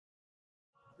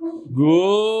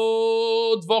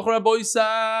Good Voch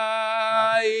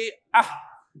Rabboisai.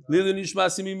 Lili Nishma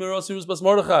Simi Mirosirus Bas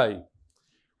Mordechai.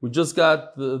 We just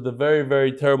got the very,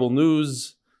 very terrible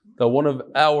news that one of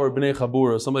our Bnei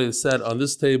Chabura, somebody said on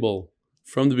this table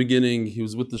from the beginning, he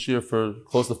was with the Shir for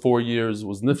close to 4 years,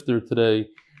 was nifter today,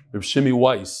 R Shimmy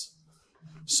Weiss.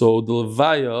 So the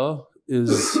Levaya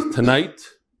is tonight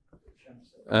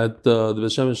at the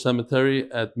Beshemesh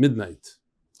Cemetery at midnight.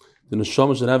 The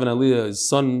neshama should have an aliyah. His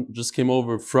son just came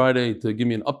over Friday to give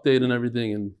me an update and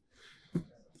everything, and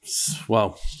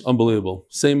wow, unbelievable.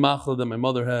 Same machla that my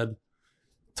mother had.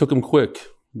 Took him quick,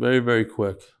 very, very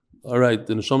quick. All right,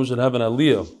 the neshama should have an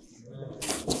aliyah.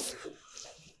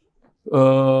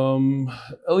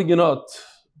 Eli Genot,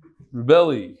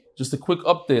 Rebelli, just a quick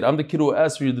update. I'm the kid who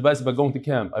asked for your advice about going to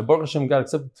camp. I Baruch Hashem got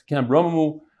accepted to camp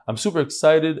Ramamu. I'm super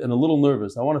excited and a little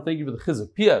nervous. I want to thank you for the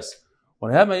chizuk. P.S.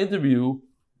 When I had my interview,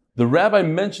 the rabbi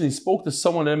mentioned he spoke to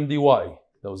someone at MDY,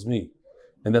 that was me,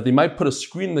 and that they might put a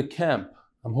screen in the camp.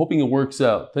 I'm hoping it works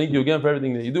out. Thank you again for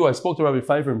everything that you do. I spoke to Rabbi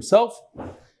Pfeiffer himself.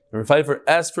 Rabbi Pfeiffer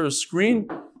asked for a screen,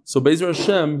 so Be'ezer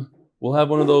Hashem will have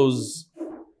one of those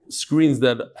screens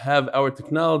that have our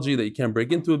technology that you can't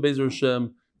break into it, Be'ezer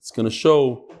Hashem. It's going to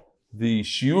show the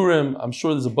shiurim. I'm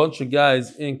sure there's a bunch of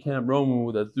guys in Camp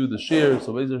Romu that do the shir,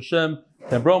 so Be'ezer Hashem,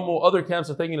 Camp Romu, other camps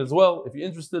are taking it as well. If you're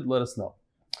interested, let us know.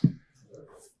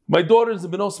 My daughter is the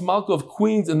Benos Malka of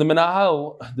Queens, and the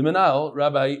Menahel,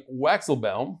 Rabbi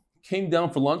Waxelbaum, came down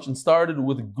for lunch and started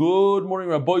with "Good morning,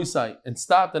 Rabboisai," and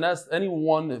stopped and asked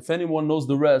anyone if anyone knows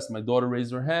the rest. My daughter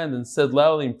raised her hand and said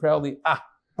loudly and proudly, "Ah!"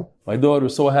 My daughter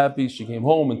was so happy. She came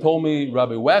home and told me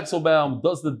Rabbi Waxelbaum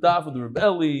does the daf with the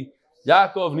Rebelli,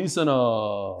 Yaakov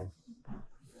Nisanov.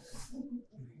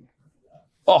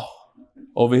 Oh,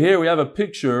 over here we have a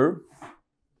picture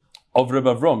of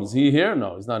Rebbe Avram. Is he here?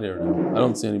 No, he's not here now. I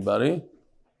don't see anybody.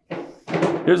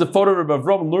 Here's a photo of Rebbe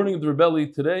Avram learning with the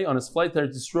Rebelli today on his flight to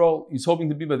Eretz Yisrael. He's hoping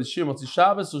to be by the Shir Motzi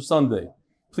Shabbos or Sunday.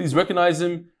 Please recognize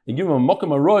him and give him a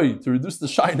Mokam Aroy to reduce the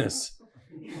shyness.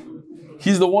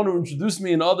 He's the one who introduced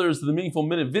me and others to the Meaningful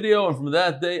Minute video, and from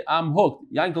that day, I'm hooked.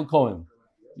 Yankel Cohen.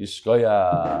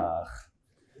 Yishkoyach.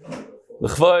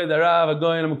 L'chvoy, the Rav,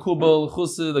 Agoyin, Makubal,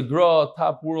 Lzchus, the Gra,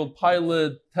 top world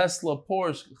pilot, Tesla,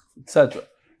 Porsche, etc.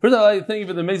 First, I'd like to thank you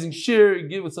for the amazing shir you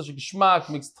give with such a geschmack.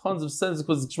 Makes tons of sense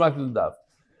because it's geschmack to the daf.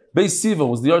 Beis Siva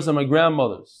was the yard of my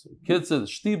grandmother's. Kids said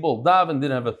Shtibel, Daven,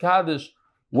 didn't have a Kaddish.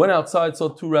 Went outside, saw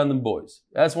 2 random boys.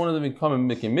 Asked one of them to come and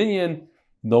make a minion.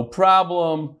 No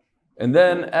problem. And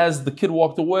then, as the kid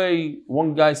walked away,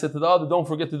 one guy said to the other, "Don't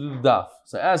forget to do the daf."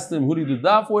 So I asked him, "Who do you do the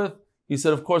daf with?" He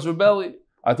said, "Of course, Rebelli."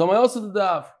 I told him I also did the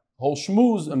daf. Whole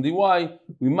shmooze, MDY.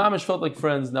 We mamish felt like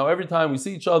friends. Now every time we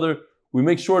see each other, we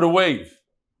make sure to wave.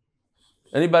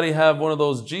 Anybody have one of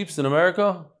those Jeeps in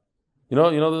America? You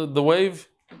know the wave?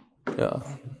 Yeah,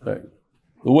 right.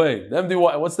 The wave. The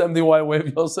MDY. What's the MDY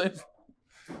wave, Yosef?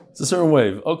 It's a certain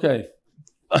wave. Okay.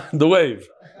 The wave.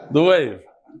 The wave.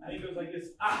 And he goes like this.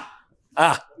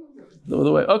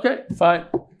 The wave. Okay, fine.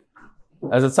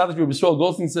 As a tzaddik Rabbi Yisrael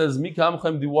Goldstein says, Mika Amcha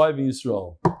MDY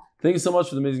v'Yisrael. Thank you so much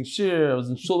for the amazing shir. I was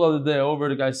in shul the other day. I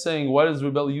overheard a guy saying, "Why does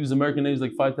Rebelli use American names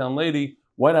like Five Town Lady?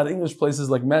 Why not English places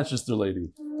like Manchester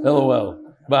Lady?" LOL.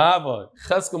 Bahava,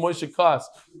 Cheska Moshe Kos,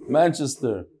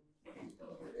 Manchester.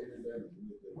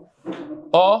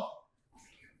 Oh,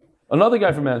 another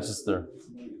guy from Manchester.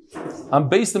 I'm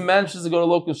based in Manchester, go to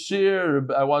local shir.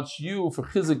 I watch you for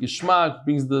Chizik Yishmak,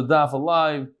 brings the daf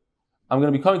alive. I'm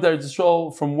going to be coming to Eretz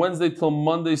Yisrael from Wednesday till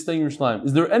Monday, staying in Yerushalayim.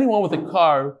 Is there anyone with a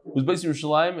car who's based in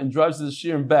Yerushalayim and drives to the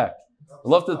shir and back? I'd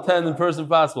love to attend in person if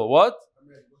possible. What?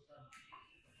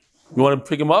 You want to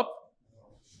pick him up?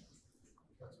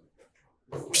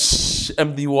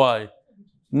 MDY.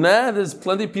 Nah, there's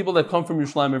plenty of people that come from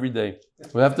Yerushalayim every day.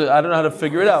 We have to, I don't know how to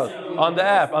figure it out. On the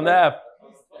app.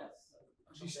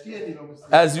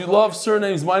 As you love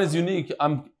surnames, mine is unique.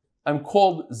 I'm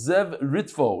called Zev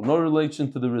Ritvo. No relation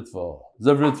to the Ritvo.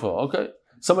 Zev Ritvo. Okay.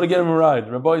 Somebody get him a ride.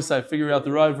 Rabbi Yosef, figure out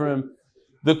the ride for him.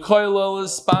 The Koilel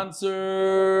is sponsored.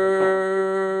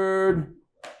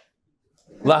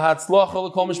 La hatzlacha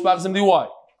l'kol mishpachas MDY.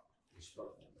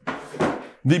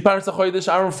 The parnasah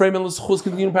Ahron Fraiman Lzchus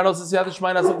continue parnasah siyadta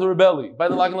dishmaya of the Rebelli by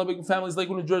the Lock and Lebovic families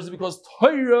Lakewood NJ because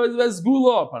Torah is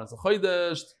segulah. Parnasah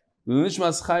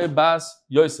nishmat Chayim bas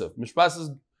Yosef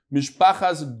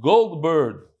Mishpachas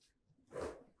Gaaldbord.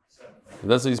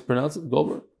 That's how he's pronounced it,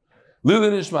 Gaaldbord. L'ilui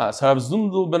nishmas Harav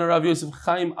Zondel ben Rav Yosef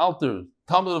Chaim Alter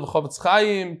Talmud of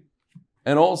Chaim,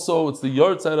 and also it's the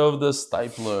Yaartzeit of the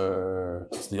Staypler.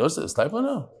 It's the Yosef Staypler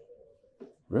now.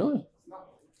 Really?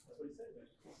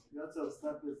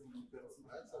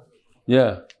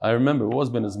 Yeah, I remember. It was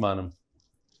Ben Izmanim.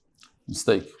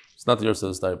 Mistake. It's not the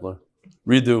Yosef Stapler.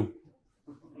 Redo.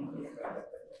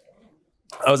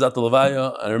 I was at the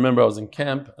Levaya. I remember I was in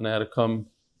camp and I had to come.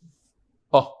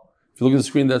 Oh, if you look at the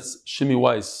screen, that's Shimmy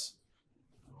Weiss.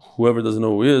 Whoever doesn't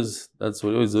know who he is, that's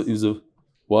what he was. He was a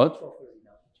what?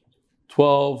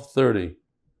 12:30.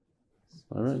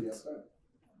 All right.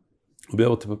 We'll be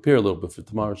able to prepare a little bit for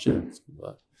tomorrow's share.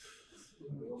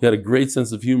 He had a great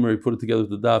sense of humor. He put it together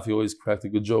with the daf. He always cracked a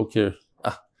good joke here.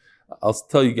 I'll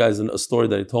tell you guys a story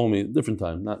that he told me a different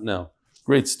time, not now.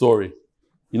 Great story.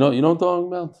 You know what I'm talking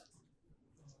about?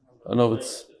 I don't know if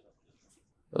it's.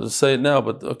 I'll just say it now,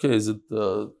 but okay, is it?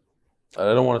 I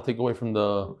don't want to take away from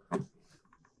the.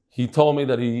 He told me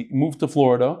that he moved to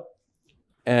Florida,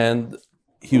 and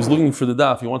he was looking for the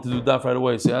daf. He wanted to do daf right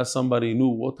away. So he asked somebody who knew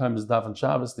what time is daf on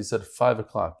Shabbos. They said 5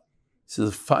 o'clock. He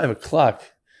says 5 o'clock.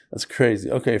 That's crazy.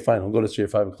 Okay, fine. I'll go to share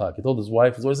 5 o'clock. He told his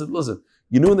wife. His wife said, "Listen,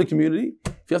 you're new in the community.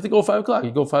 If you have to go 5 o'clock,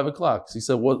 you go 5 o'clock." So he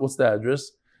said, "What's the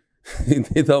address?"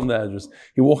 They tell him the address.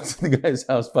 He walks to the guy's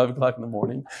house 5 o'clock in the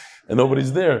morning, and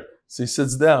nobody's there. So he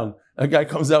sits down. A guy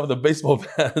comes out with a baseball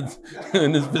bat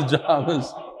in his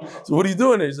pajamas. So what are you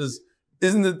doing there? He says,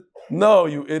 "Isn't it? No,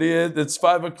 you idiot. It's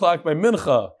 5 o'clock by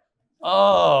mincha."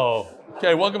 Oh,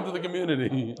 okay. Welcome to the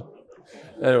community.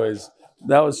 Anyways,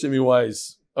 that was Shimmy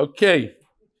Weiss. Okay.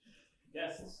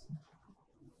 Yes.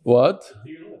 What?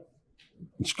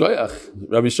 Shkoyach.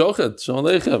 Rabbi Shochet. Shalom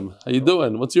Aleichem. How you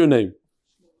doing? What's your name?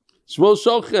 Shmuel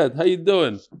Shochet. How you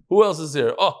doing? Who else is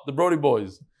here? Oh, the Brody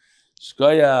boys.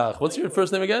 Shkoyach. What's your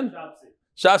first name again?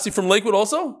 Shapsi from Lakewood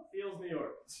also? Theals, New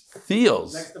York.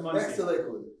 Theals. Next to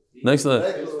Lakewood. Next to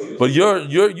Lakewood. But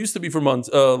you're used to be from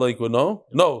Lakewood, no?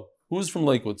 No. Who's from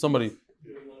Lakewood? Somebody.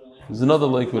 There's another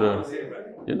Lakewooder.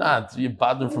 You're not. You're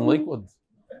Badr from Lakewood.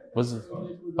 What's it?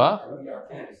 Huh?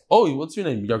 Oh, what's your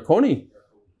name? Yarkoni.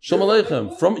 Shalom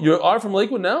Aleichem. You are from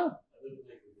Lakewood now?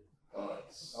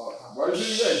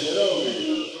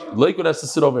 Lakewood has to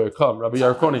sit over here. Come, Rabbi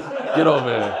Yarkoni. Get over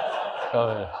here.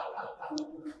 Come here.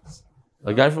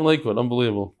 A guy from Lakewood.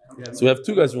 Unbelievable. So we have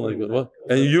 2 guys from Lakewood. What?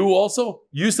 And you also?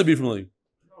 You used to be from Lakewood.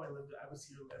 No, I was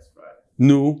here last Friday.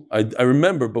 No, I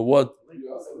remember, but what?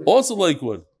 Also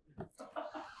Lakewood.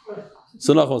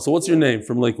 So what's your name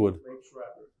from Lakewood?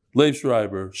 Leif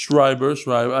Schreiber. Schreiber.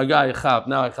 I got you.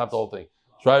 Now I chap the whole thing.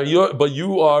 Schreiber, but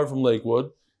you are from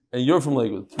Lakewood, and you're from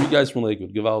Lakewood. 3 guys from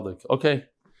Lakewood. Gewaldig. Okay.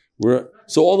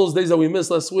 So all those days that we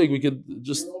missed last week, we could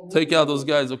just take out those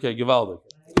guys. Okay, Gewaldig.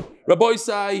 Rabbi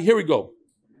Sai, here we go.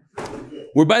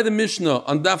 We're by the Mishnah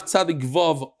on Daf Tzadik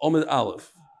Vav Amud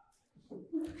Aleph.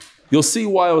 You'll see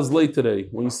why I was late today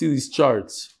when you see these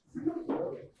charts.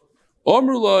 There's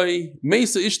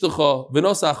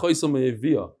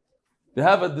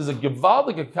a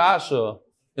Gewaldig Akasha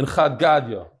in Chad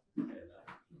Gadya.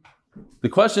 The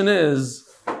question is,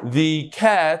 the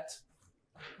cat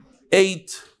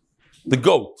ate the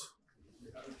goat.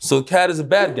 So the cat is a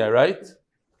bad guy, right?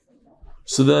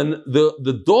 So then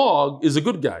the dog is a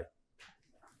good guy.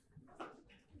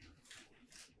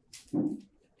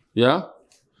 Yeah?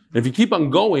 If you keep on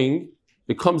going,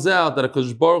 it comes out that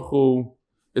HaKadosh Baruch Hu,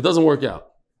 it doesn't work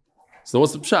out. So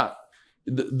what's the pshat?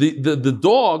 The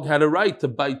dog had a right to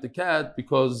bite the cat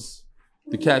because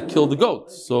the cat killed the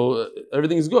goat. So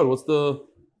everything is good.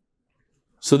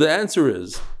 So the answer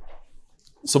is,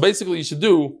 so basically you should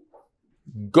do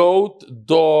goat,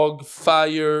 dog,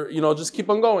 fire, just keep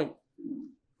on going.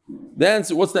 The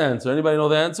answer, what's the answer? Anybody know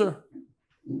the answer?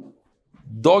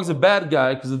 Dog's a bad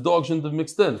guy because the dog shouldn't have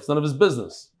mixed in. It's none of his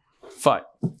business. Fine.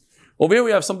 Over here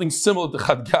we have something similar to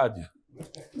Chad Gadya.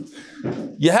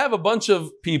 You have a bunch of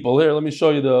people here. Let me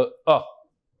show you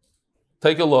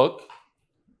take a look.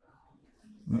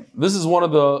 This is one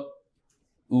of the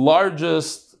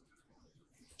largest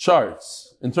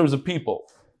charts in terms of people.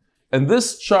 And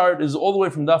this chart is all the way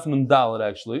from Daf Nun Dalet,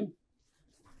 actually.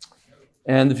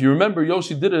 And if you remember,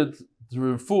 Yoshi did it to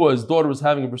Refuah. His daughter was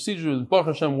having a procedure. Baruch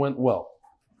Hashem went well.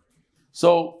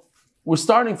 So we're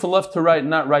starting from left to right,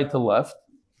 not right to left.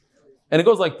 And it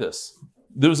goes like this.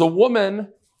 There's a woman,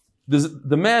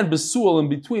 the man Besul in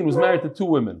between was married to 2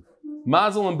 women,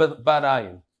 Mazel and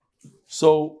Barayin.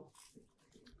 So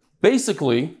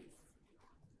basically,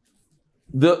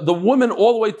 the woman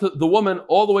all the way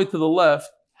to the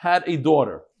left had a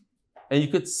daughter. And you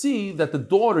could see that the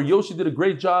daughter, Yoshi did a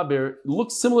great job here. It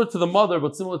looks similar to the mother,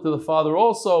 but similar to the father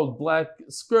also, black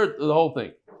skirt, the whole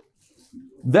thing.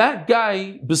 That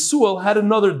guy, Besul, had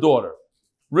another daughter,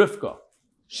 Rivka.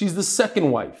 She's the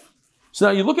second wife. So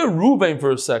now you look at Ruvain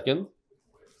for a second.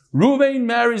 Ruvain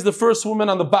marries the first woman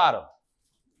on the bottom.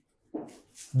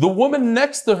 The woman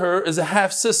next to her is a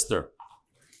half-sister.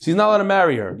 She's not allowed to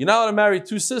marry her. You're not allowed to marry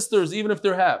 2 sisters, even if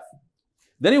they're half.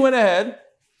 Then he went ahead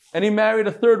and he married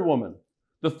a third woman.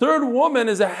 The third woman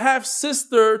is a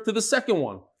half-sister to the second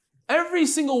one. Every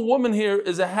single woman here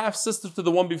is a half-sister to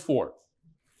the one before.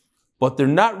 But they're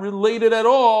not related at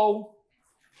all.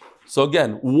 So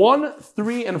again, 1,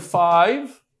 3, and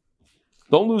 5,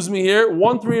 don't lose me here,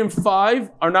 1, 3, and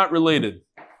 5 are not related.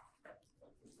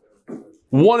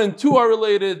 1 and 2 are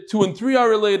related, 2 and 3 are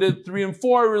related, 3 and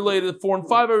 4 are related, 4 and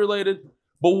 5 are related,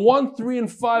 but 1, 3,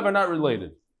 and 5 are not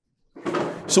related.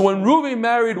 So when Reuven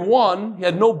married 1, he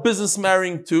had no business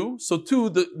marrying 2, so 2,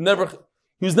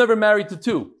 he was never married to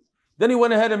 2. Then he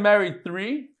went ahead and married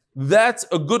 3. That's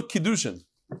a good kiddushin.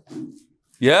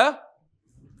 Yeah?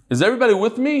 Is everybody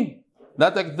with me?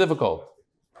 Not that difficult.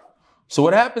 So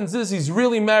what happens is he's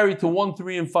really married to 1,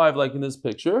 3, and 5, like in this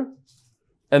picture.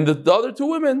 And the other 2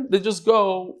 women, they just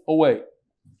go away.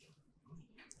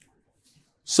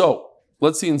 So,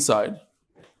 let's see inside.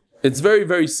 It's very,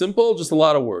 very simple, just a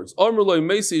lot of words.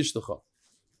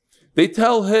 They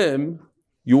tell him,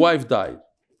 your wife died.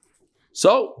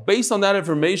 So, based on that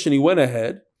information, he went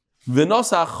ahead. He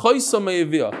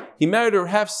married her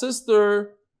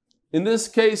half-sister. In this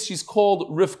case, she's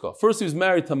called Rivka. First he was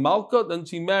married to Malka, then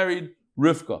she married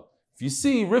Rivka. If you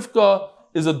see, Rivka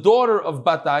is a daughter of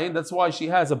Bat Ayin. That's why she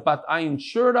has a Bat Ayin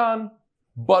shirt on,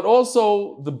 but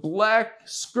also the black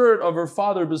skirt of her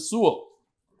father, Besuel.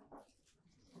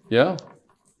 Yeah?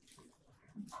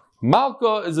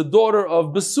 Malka is a daughter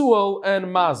of Besuel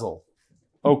and Mazel.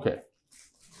 Okay.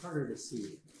 It's harder to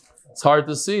see. It's hard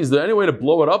to see. Is there any way to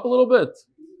blow it up a little bit?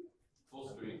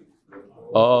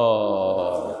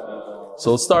 Oh.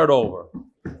 So let's start over.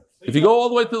 If you go all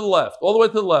the way to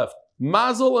the left,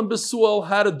 Mazel and Besuel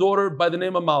had a daughter by the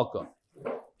name of Malka.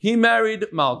 He married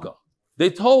Malka. They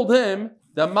told him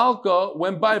that Malka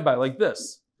went bye-bye like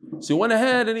this. So he went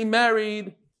ahead and he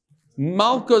married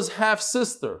Malka's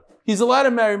half-sister. He's allowed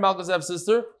to marry Malka's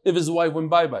half-sister if his wife went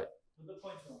bye-bye.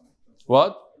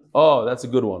 What? Oh, that's a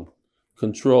good one.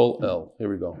 Control L. Here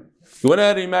we go. He went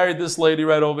ahead and he married this lady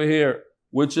right over here,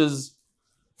 which is,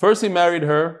 first he married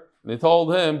her. They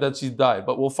told him that she died,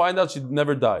 but we'll find out she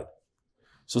never died.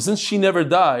 So since she never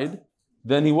died,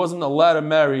 then he wasn't allowed to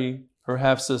marry her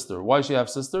half-sister. Why is she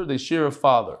half-sister? They share a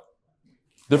father.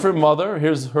 Different mother.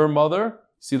 Here's her mother.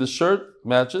 See the shirt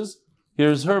matches.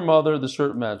 Here's her mother. The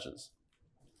shirt matches.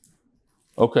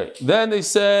 Okay. Then they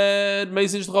said,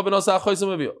 Mesa.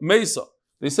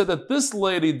 They said that this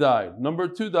lady died. Number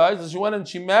 2 died. So she went and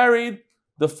she married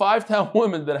the 5-town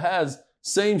woman that has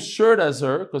same shirt as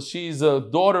her, because she's a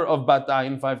daughter of Bat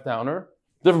Ayin, 5-towner.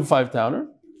 Different 5-towner.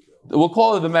 We'll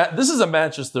call her this is a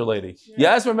Manchester lady. You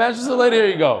asked for a Manchester lady? Here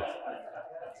you go.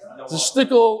 It's a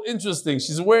shtickle interesting.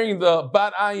 She's wearing the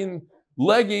Bat Ayin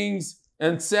leggings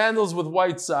and sandals with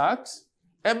white socks.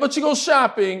 But she goes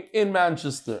shopping in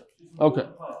Manchester. Okay.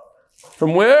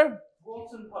 From where?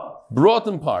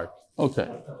 Broughton Park. Okay.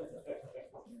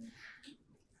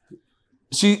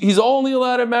 He's only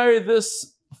allowed to marry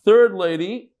this third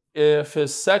lady if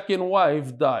his second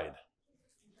wife died.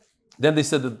 Then they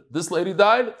said that this lady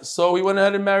died, so he went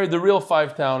ahead and married the real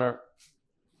 5-towner,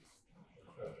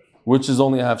 which is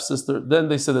only a half-sister. Then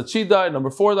they said that she died,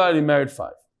 number 4 died, he married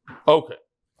 5. Okay.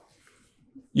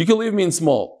 You can leave me in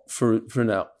small for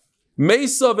now.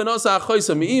 Mesa v'nosa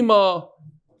achoisa mi'ima.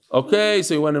 Okay,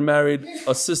 so he went and married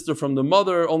a sister from the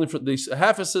mother, only for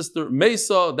half a sister.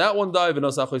 Mesa, that one died,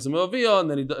 v'nosa achoisa mi'avia, and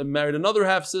then he married another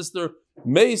half-sister.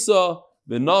 Mesa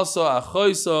v'nosa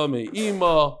achoisa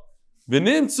mi'ima.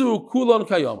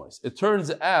 It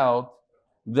turns out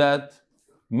that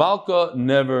Malka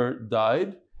never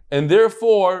died, and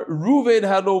therefore Reuven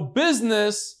had no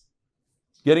business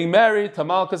getting married to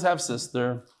Malka's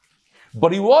half-sister.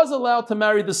 But he was allowed to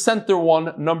marry the center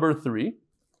one, number 3.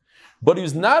 But he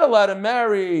was not allowed to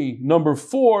marry number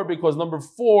 4 because number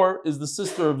 4 is the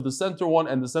sister of the center one,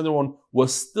 and the center one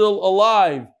was still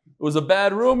alive. It was a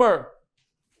bad rumor.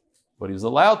 But he was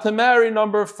allowed to marry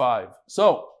number 5.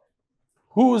 So,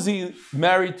 who is he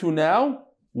married to now?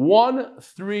 1,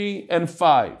 3, and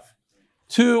 5.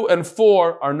 2 and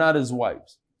 4 are not his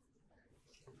wives.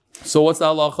 So what's the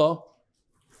halacha?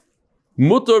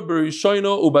 Mutar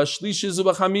b'rishono ubashlishis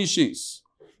ubachamishis.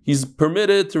 He's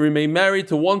permitted to remain married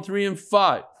to 1, 3, and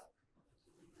 5.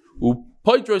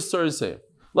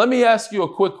 Let me ask you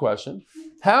a quick question.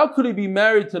 How could he be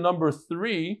married to number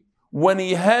 3 when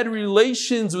he had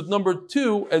relations with number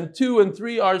 2 and 2 and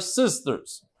 3 are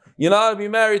sisters? You're not allowed to be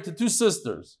married to 2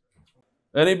 sisters.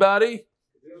 Anybody?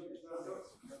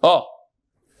 Oh,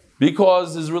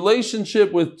 because his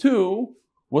relationship with 2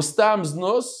 was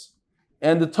tamznus,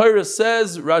 and the Torah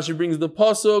says, Rashi brings the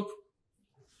pasuk.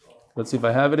 Let's see if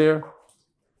I have it here.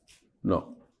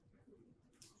 No.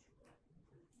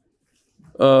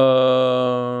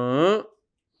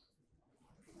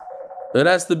 It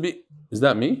has to be. Is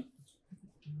that me?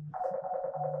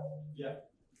 Yeah.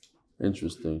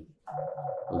 Interesting.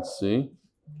 Let's see.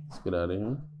 Let's get out of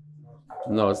here.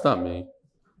 No, it's not me.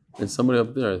 It's somebody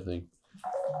up there, I think.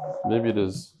 Maybe it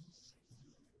is.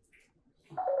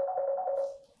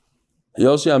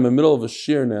 Yoshi, I'm in the middle of a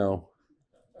shir now,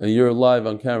 and you're live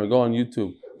on camera. Go on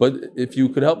YouTube. But if you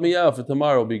could help me out for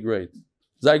tomorrow, it'll be great.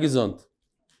 Sei gesund.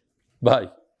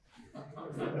 Bye.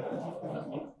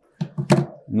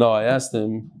 No, I asked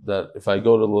him that if I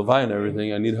go to Levi and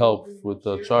everything, I need help with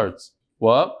the charts.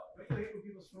 What?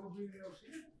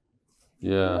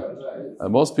 Yeah.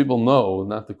 Most people know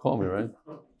not to call me, right?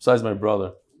 Besides my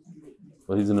brother.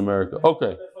 But he's in America.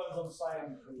 Okay.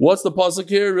 What's the pasuk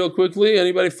here, real quickly?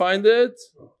 Anybody find it?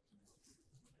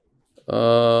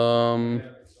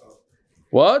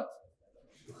 What?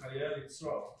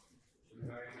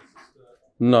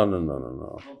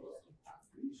 No.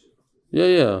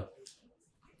 Yeah.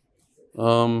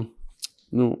 No.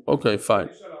 Okay, fine.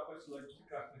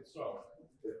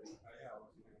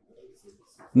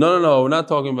 No. We're not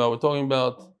talking about. We're talking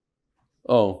about.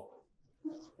 Oh,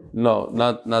 no,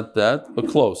 not that, but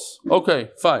close.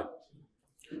 Okay, fine.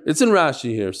 It's in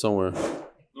Rashi here somewhere.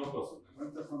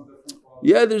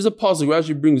 Yeah, there's a pasuk.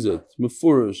 Rashi brings it.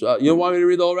 Mefurish. You don't want me to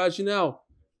read the whole Rashi now?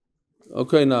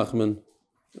 Okay, Nachman.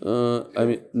 I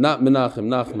mean, not Menachem.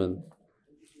 Nachman.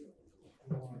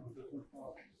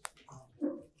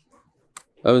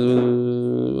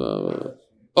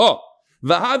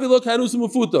 V'havi lo kanus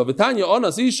mufuta. V'tanya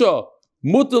onas isha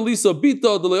muta lisa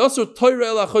bita d'le'osur Torah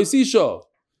el achois isha.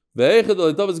 Ve'echad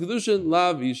d'le'tavas kedushin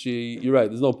lav ishi. You're right.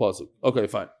 There's no pasuk. Okay,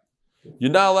 fine.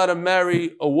 You're not allowed to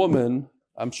marry a woman.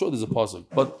 I'm sure there's a pasuk,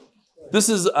 but this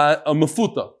is a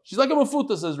mafuta. She's like a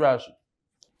mafuta, says Rashi.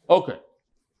 Okay.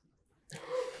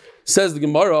 Says the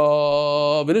Gemara.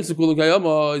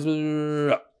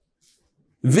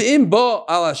 V'im ba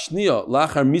ala shniya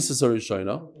lachar misas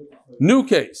harishayna. New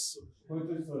case.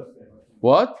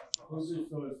 What?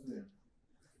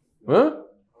 Huh?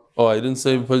 Oh, I didn't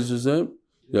say position name.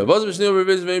 Yeah.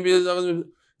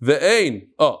 Ve'ein.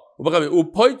 Oh.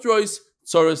 Upoitrois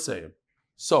tzoraseyim.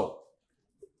 So,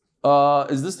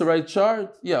 is this the right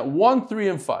chart? Yeah. 1, 3,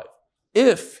 and 5.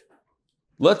 If,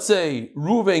 let's say,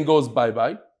 Reuven goes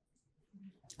bye-bye. I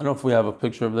don't know if we have a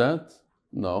picture of that.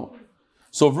 No.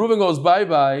 So if Reuven goes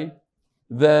bye-bye,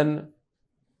 then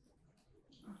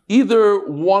either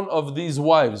one of these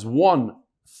wives, 1,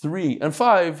 3, and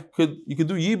 5, you could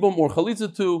do Yibum or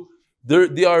Chalitza to.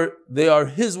 They are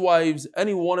his wives.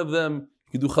 Any one of them,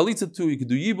 you could do Chalitza to, you could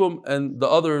do Yibum, and the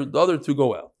other two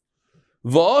go out.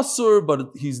 Va'asur,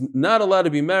 but he's not allowed to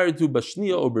be married to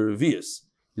Bashniya or Berevius.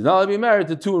 He's not allowed to be married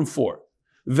to 2 and 4.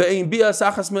 Ve'ein bias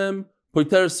achas mem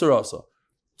poiter sarasa.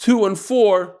 2 and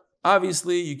 4,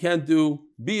 obviously you can't do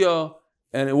bia,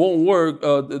 and it won't work,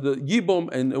 the yibum,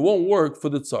 and it won't work for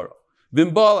the tzara.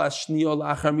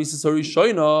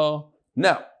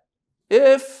 Now,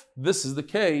 if this is the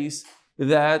case,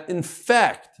 that in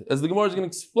fact, as the Gemara is going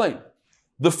to explain,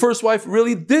 the first wife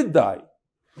really did die.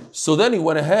 So then he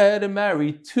went ahead and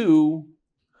married 2.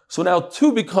 So now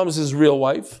 2 becomes his real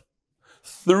wife.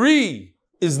 3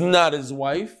 is not his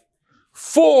wife.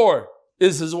 4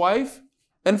 is his wife.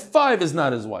 And 5 is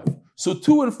not his wife. So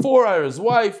 2 and 4 are his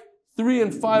wife. 3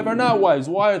 and 5 are not wives.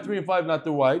 Why are 3 and 5 not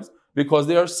their wives? Because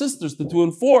they are sisters to 2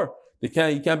 and 4. You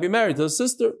can't be married to a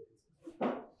sister.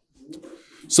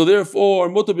 So therefore,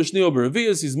 mutter b'shnio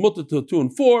b'revius, he's mutter to 2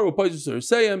 and 4.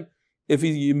 If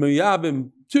he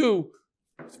miyabim 2,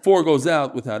 4 goes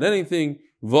out without anything.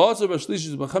 But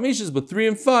 3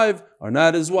 and 5 are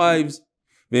not his wives.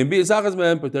 And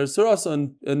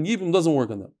Yibum doesn't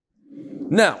work on them.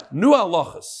 Now, new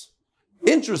halachas.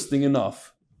 Interesting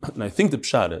enough, and I think the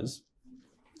pshat is,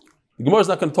 the Gemara is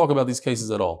not going to talk about these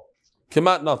cases at all.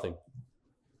 Kemat, nothing.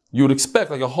 You would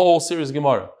expect like a whole series of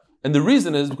Gemara. And the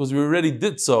reason is because we already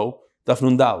did so, Daf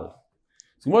Nun Daled.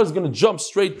 So Gemara is going to jump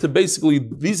straight to basically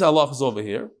these halachas over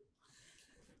here.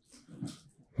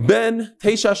 Ben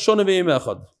Teisha Shona Ve'im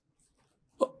Echad.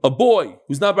 A boy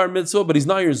who's not bar mitzvah, but he's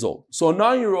 9 years old. So a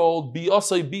 9-year-old,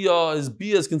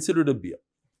 bia is considered a bia.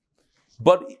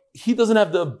 But he doesn't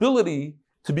have the ability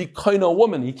to be kind of a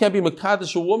woman. He can't be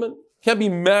mekadesh a woman. Can't be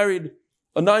married.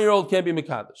 A 9-year-old can't be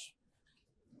mekadesh.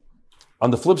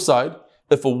 On the flip side,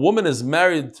 if a woman is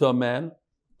married to a man,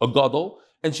 a gadol,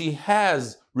 and she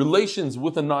has relations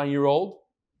with a 9-year-old,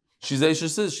 she's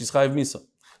chayiv misa.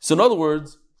 So in other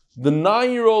words, the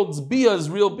 9-year-old's bia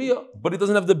is real bia, but he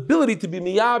doesn't have the ability to be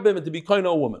miyabim and to be kind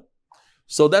of a woman.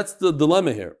 So that's the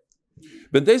dilemma here.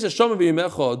 It's a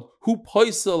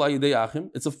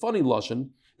funny lashon.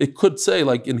 it could say,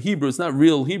 like in Hebrew, it's not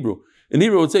real Hebrew. In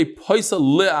Hebrew, it would say, Paisa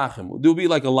le'achim. There would be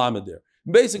like a lamed there.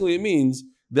 Basically, it means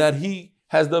that he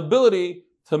has the ability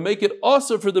to make it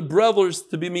also for the brothers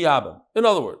to be miyabim. In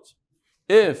other words,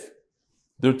 if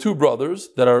there are two brothers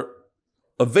that are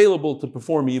available to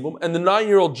perform yibum, and the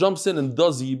 9-year-old jumps in and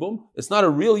does yibum, it's not a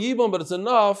real yibum, but it's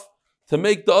enough to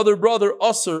make the other brother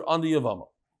usher on the Yevamos.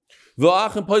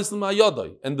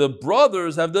 And the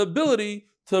brothers have the ability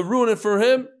to ruin it for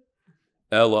him.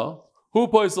 Ella, who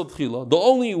the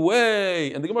only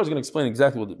way, and the Gemara is going to explain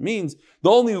exactly what it means, the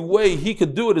only way he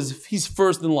could do it is if he's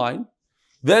first in line,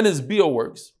 then his bio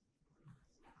works.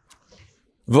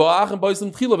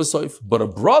 But a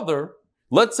brother,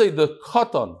 let's say the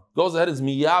katan goes ahead and is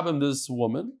miyabim this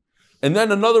woman, and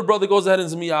then another brother goes ahead and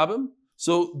is miyabim,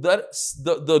 so that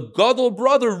the gadol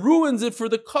brother ruins it for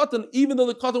the katan, even though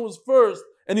the katan was first,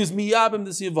 and he's miyabim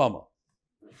this yevama.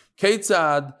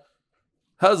 Ketzad,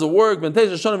 how does it work?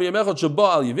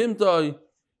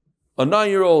 A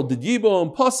 9-year-old did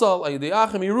yibum, pasal,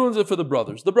 he ruins it for the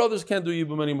brothers. The brothers can't do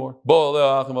yibum anymore.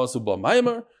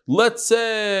 Let's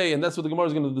say, and that's what the Gemara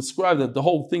is going to describe, that the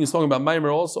whole thing is talking about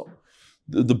maimer also.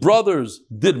 The brothers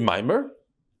did maimer.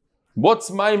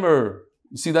 What's maimer?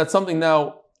 You see, that's something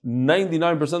now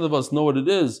 99% of us know what it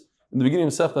is. In the beginning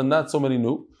of Masechta, not so many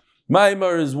knew.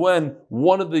 Maimer is when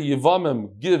one of the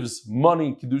Yevamim gives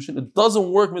money, Kiddushin. It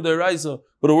doesn't work with the Raisa,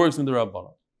 but it works with the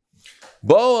Rabbanah.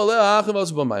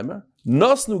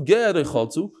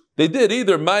 They did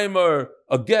either maimer,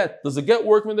 a get. Does a get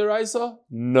work with the Raisa?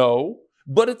 No.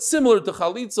 But it's similar to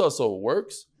Chalitza, so it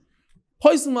works.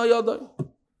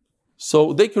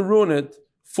 So they can ruin it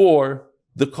for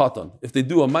the katan. If they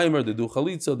do a maimer, they do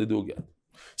Chalitza, they do a get.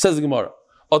 Says the Gemara.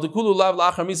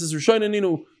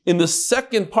 In the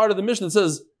second part of the Mishnah, it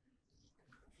says,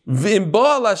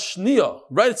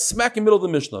 right? It's smack in the middle of the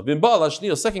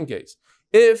Mishnah. Second case.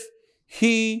 If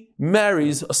he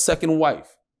marries a second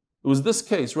wife. It was this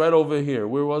case right over here.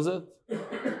 Where was it?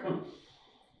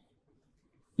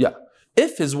 Yeah.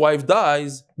 If his wife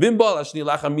dies,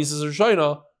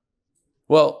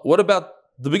 well, what about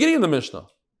the beginning of the Mishnah?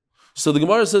 So the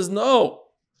Gemara says, no.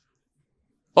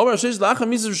 In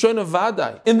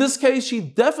this case, she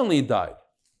definitely died.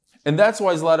 And that's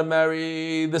why he's allowed to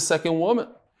marry the second woman.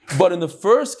 But in the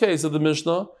first case of the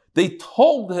Mishnah, they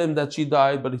told him that she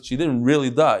died, but she didn't really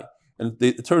die. And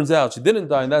it turns out she didn't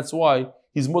die, and that's why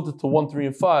he's mutter to 1, 3,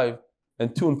 and 5,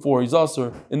 and 2 and 4 he's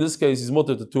usher. In this case, he's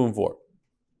mutter to 2 and 4.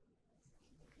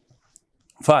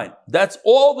 Fine. That's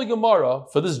all the Gemara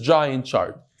for this giant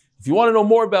chart. If you want to know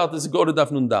more about this, go to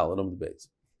Daf Nun Dal and Amud Beis.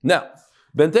 Now,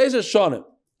 Bentei Shonim.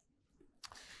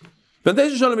 Bentei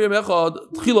Shonim Yom Echad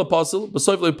Tchila Pasel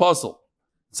B'Soif Pasel.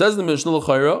 It says in the Mishnah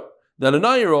L'Chayra that a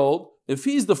 9-year-old, if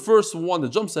he's the first one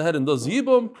that jumps ahead and does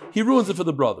yibum, he ruins it for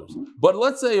the brothers. But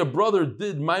let's say a brother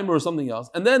did maimer or something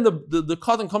else, and then the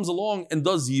katan comes along and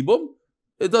does yibum,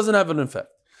 it doesn't have an effect.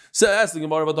 So ask the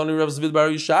Gemara about only Rav Zvid Bar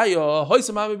Yishaya,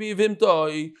 Hoysam Ami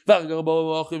Vimtoi,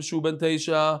 Vagabo Achiv Shu Ben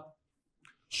Teisha,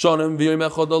 Shonim V'Yom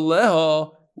Echad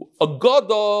Aleha. A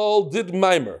gadol did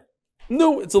maimer.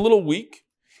 No, it's a little weak.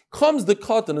 Comes the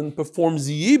katan and performs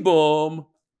yibum,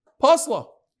 pasla.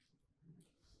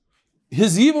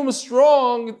 His yibum is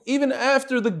strong even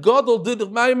after the gadol did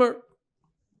maimer.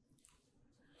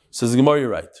 Says the Gemara, you're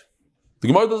right. The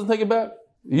Gemara doesn't take it back.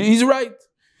 He's right.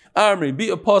 Amri, be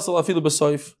a pasal afilu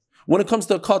b'soif. When it comes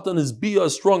to a katan, his bia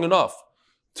is strong enough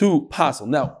to pasal.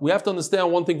 Now, we have to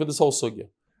understand one thing for this whole sugya.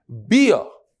 Bia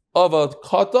of a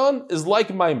katan is like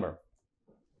maimer.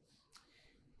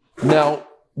 Now,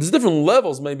 there's different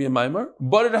levels maybe in maimer,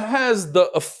 but it has the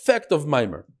effect of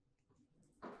maimer.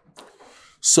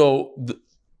 So,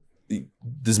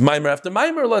 there's maimer after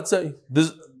maimer, let's say.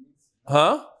 There's,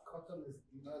 huh?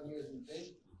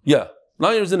 Yeah,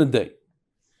 9 years in a day.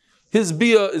 His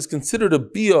bia is considered a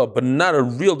bia, but not a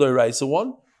real deraisa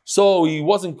one. So he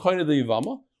wasn't kind of the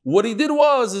Yevama. What he did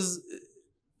was,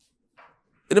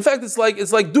 in effect, it's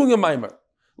like doing a maimer,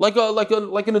 like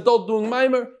an adult doing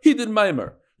maimer. He did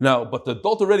maimer. Now, but the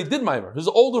adult already did maimer. His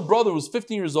older brother was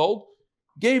 15 years old,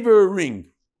 gave her a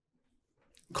ring.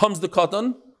 Comes the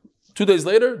katan, 2 days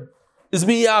later, is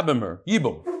miyabimer,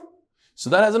 yibum. So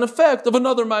that has an effect of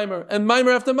another maimer, and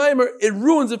maimer after maimer, it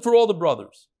ruins it for all the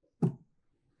brothers.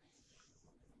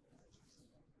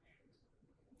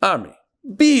 Amri.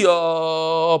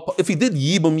 If he did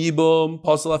yibum,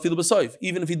 pasal afilu b'soif,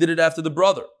 even if he did it after the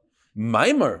brother.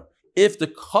 Maimer, if the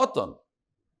katan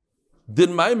did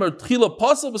maimer, tchila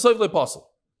pasal b'soif le pasal.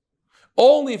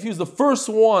 Only if he's the first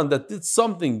one that did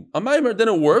something, a maimer, then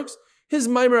it works. His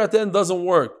maimer at the end doesn't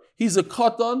work. He's a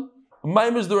katan,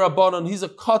 maimer is the rabbanon, he's a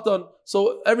katan,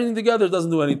 so everything together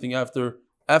doesn't do anything after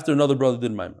after another brother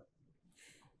did Maimer.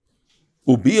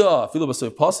 Ubia afilu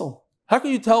b'soif pasal. How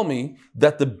can you tell me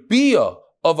that the bia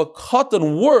of a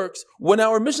katan works when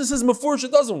our Mishnah says mafurish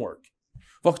it doesn't work?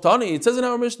 Vaktani, it says in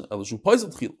our Mishnah,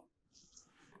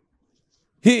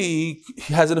 he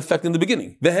has an effect in the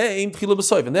beginning.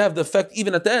 And they have the effect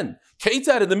even at the end.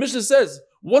 Keitzad, and the Mishnah says,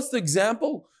 what's the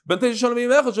example? It says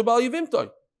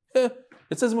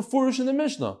mafurish in the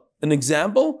Mishnah. An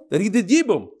example that he did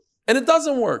yibum. And it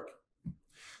doesn't work.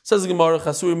 Says the Gemara,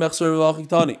 Chasuri Mechsera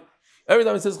V'Achiktani. Every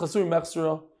time it says Chasuri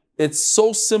Mechsera, it's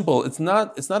so simple. It's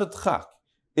not a tchak.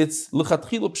 It's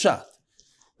l'chatchila pshat.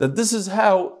 That this is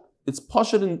how it's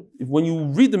pashut. And when you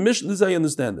read the Mishnah, this is how you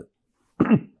understand it.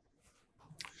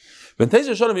 The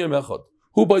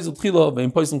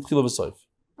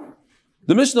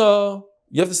Mishnah,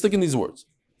 you have to stick in these words.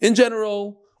 In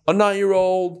general, a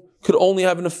 9-year-old could only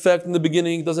have an effect in the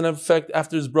beginning, doesn't have effect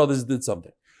after his brothers did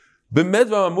something. What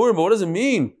does it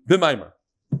mean? B'maimer.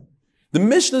 The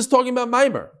Mishnah is talking about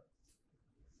Maimer.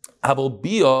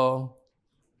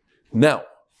 Now,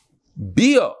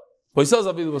 Bia,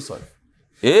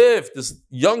 if this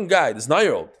young guy, this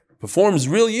 9-year-old, performs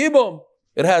real yibum,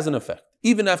 it has an effect.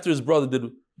 Even after his brother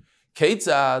did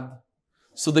Keitzad.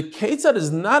 So the Keitzad is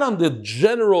not on the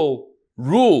general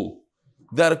rule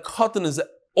that a katan is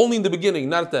only in the beginning,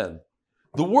 not at the end.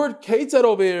 The word Keitzad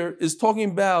over here is talking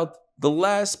about the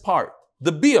last part,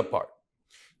 the Bia part.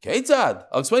 Keitzad,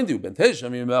 I'll explain to you. He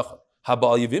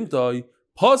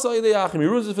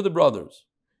rules it for the brothers,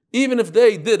 even if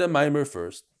they did a Maimer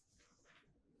first.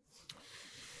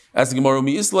 As the Gemara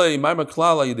Maimer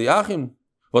Klala Yideyachim,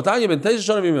 Vatanya ben Tesh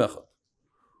Shana V'Mechad.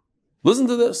 Listen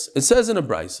to this. It says in a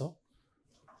brisa,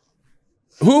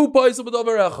 "Who paisel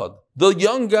b'davar echad?" The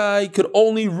young guy could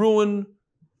only ruin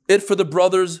it for the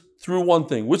brothers through one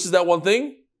thing. Which is that one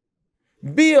thing?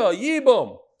 Bia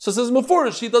yibum. So it says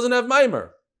mafurish. He doesn't have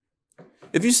maimer.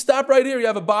 If you stop right here, you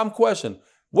have a bomb question.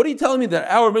 What are you telling me that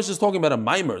our Mishnah is talking about a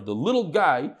maimer? The little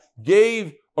guy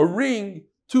gave a ring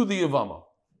to the Yevamos.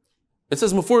 It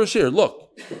says mafurish here.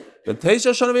 Look,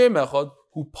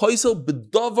 who paisel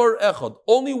b'davar echad.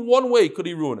 Only one way could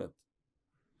he ruin it.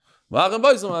 And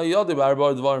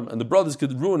the brothers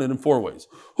could ruin it in 4 ways.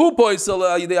 Who paisel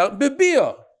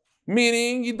b'bia,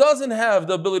 meaning he doesn't have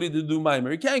the ability to do maimer.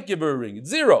 He can't give her a ring. It's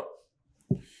 0.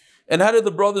 And how did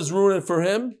the brothers ruin it for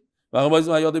him? So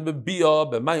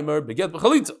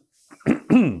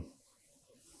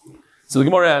the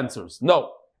Gemara answers,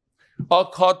 no. A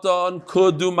katan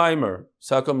could do maimer.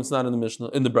 So how come it's not in the Mishnah,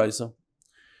 in the brisa?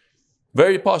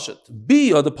 Very pashut.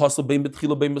 Bia the pasal bein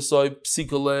betchila bein b'soy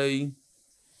psikolei.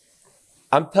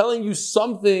 I'm telling you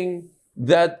something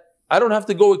that I don't have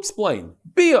to go explain.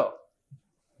 Bia.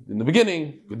 In the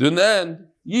beginning, could do in the end.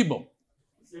 Yibum.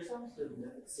 Is there something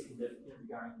significant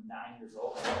regarding 9 years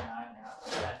old,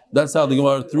 9.5? That's how the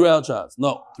Gemara throughout Shas.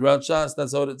 No, throughout Shas,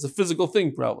 that's how it's a physical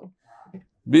thing probably.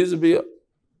 Bia is a bia.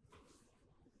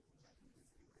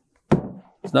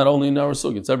 It's not only in our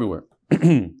sugya, it's everywhere.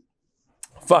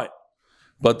 Fine.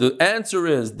 But the answer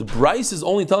is, the Bryce is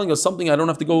only telling us something I don't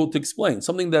have to go to explain.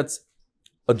 Something that's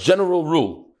a general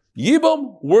rule.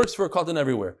 Yibum works for a katan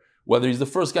everywhere. Whether he's the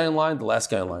first guy in line, the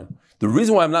last guy in line. The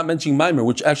reason why I'm not mentioning Maimer,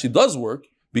 which actually does work,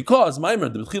 because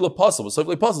Maimer, the B'chila Pasal,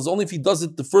 the Pasal is only if he does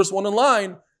it the first one in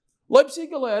line. I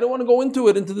don't want to go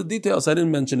into the details. I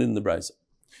didn't mention it in the Bryce.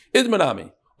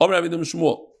 Idmanami.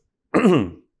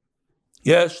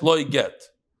 Yes, loy get.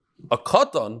 A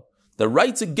katan that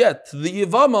writes a get to the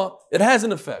Yevama, it has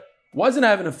an effect. Why does it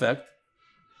have an effect?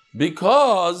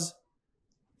 Because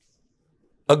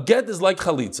a get is like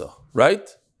chalitza, right?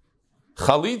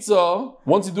 Chalitza,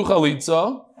 once you do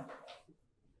chalitza,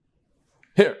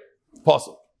 here,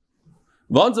 possible.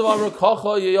 We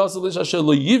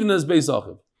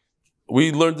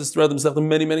learned this thread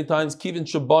many, many times. Kivin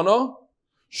Shabana,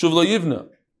 Shuvla Yivna.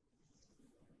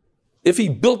 If he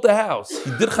built the house, he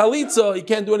did chalitza, he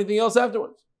can't do anything else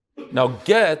afterwards. Now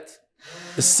get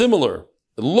is similar.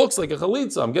 It looks like a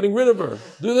chalitza. I'm getting rid of her.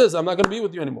 Do this. I'm not going to be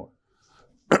with you anymore.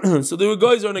 So the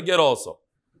guys are going to get also.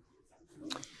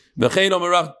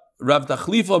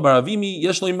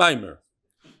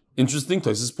 Interesting.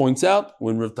 Tosis points out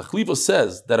when Rav Tachlifa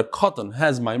says that a katan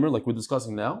has maimer, like we're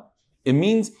discussing now, it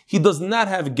means he does not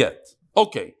have get.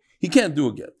 Okay, he can't do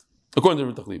a get, according to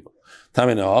Rav Tachlifa.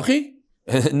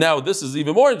 Now this is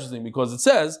even more interesting because it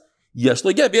says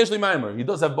Yeshli get, Yeshli Maimer. He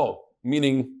does have both.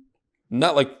 Meaning,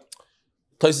 not like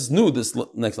Taisus knew this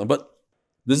next line, but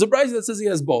there's a brayso that says he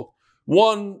has both.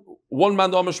 One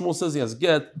man Shmuel says he has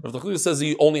get, Rav Tachlifa says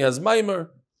he only has Maimer,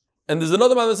 and there's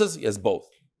another man that says he has both.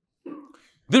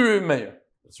 The Rav Meir.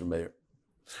 That's Rav Meir.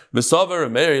 V'savar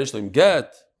Rav Meir Yeshlim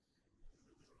get.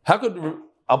 How could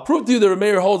I'll prove to you that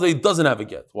Rameir holds that he doesn't have a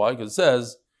get. Why? Because it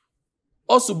says,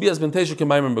 "Osu bias ben teisha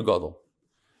k'mayim begadol."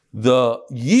 The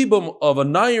yibum of a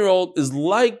 9-year-old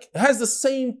has the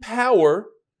same power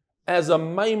as a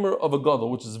maimer of a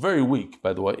gadol, which is very weak,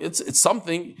 by the way. It's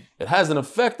something. It has an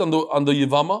effect on the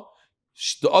yivama.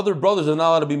 The other brothers are not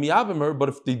allowed to be miyabimer, but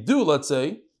if they do, let's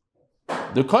say,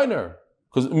 they're kainer.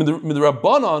 Because the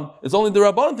Rabbanon, it's only the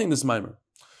Rabbanon thing, this maimer.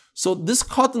 So this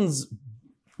cotton's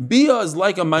bia is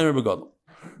like a maimer begadol.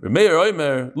 Remeir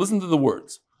Oimer, listen to the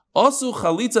words. Asu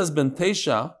chalitzas ben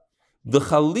teisha, the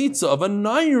chalitza of a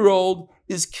 9-year-old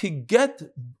is kiget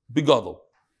begadol.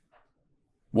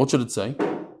 What should it say?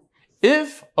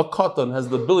 If a cotton has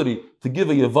the ability to give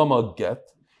a yevama a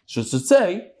get, should it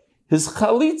say his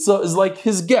chalitza is like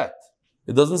his get?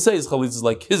 It doesn't say his chalitza is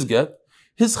like his get.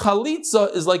 His chalitza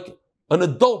is like an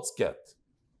adult's get.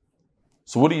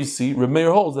 So what do you see?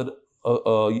 Remeir holds that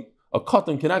a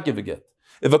cotton cannot give a get.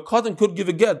 If a cotton could give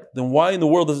a get, then why in the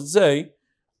world does it say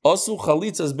asu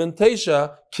chalitzas ben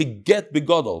teisha kiget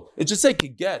begadol? It should say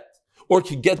kiget or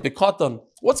kiget bekatan.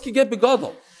 What's kiget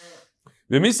begadol?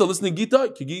 V'misa listening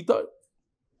gitai kigitai.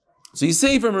 So you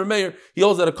say from Remeir, he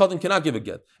holds that a cotton cannot give a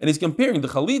get, and he's comparing the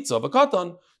chalitza of a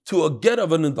cotton to a get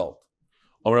of an adult.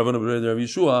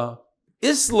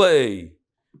 Islay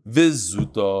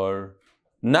vizutar.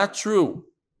 Not true.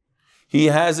 He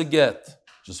has a get.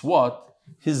 Just what?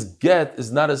 His get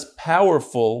is not as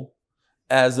powerful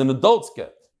as an adult's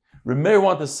get. Remeir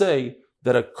want to say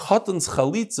that a cotton's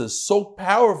chalitza is so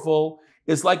powerful,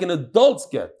 it's like an adult's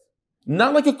get,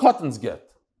 not like a cotton's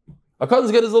get. A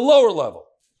cotton's get is a lower level.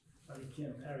 But he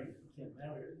can't marry her.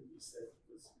 He said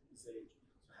his age.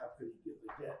 How could he give the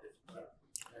get if he can't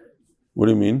marry her? What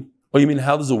do you mean? Oh, you mean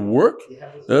how does it work?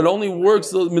 It only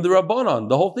works with the Rabbanon.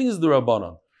 The whole thing is the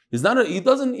Rabbanon. He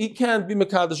can't be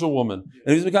Mekadosh a woman.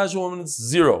 And if he's Mekadosh a woman, it's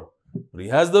 0. But he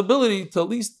has the ability to at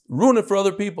least ruin it for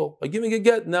other people. By giving a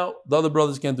get, now the other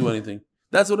brothers can't do anything.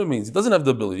 That's what it means. He doesn't have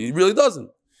the ability. He really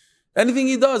doesn't. Anything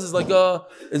he does is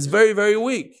it's very, very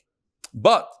weak.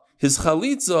 But his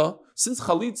chalitza, since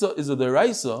chalitza is a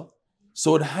deraisa,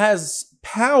 so it has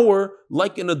power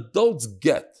like an adult's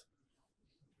get.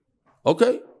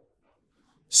 Okay?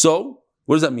 So,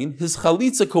 what does that mean? His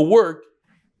chalitza could work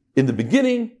in the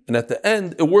beginning and at the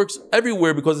end. It works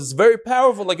everywhere because it's very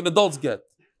powerful like an adult's get.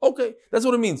 Okay, that's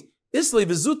what it means. Islay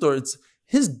v'zutor,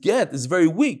 his get is very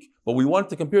weak, but we want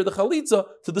to compare the chalitza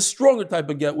to the stronger type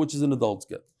of get, which is an adult's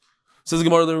get. Says the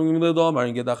Gemara,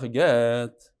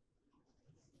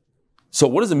 so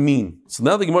what does it mean? So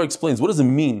now the Gemara explains, what does it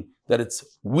mean that it's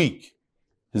weak?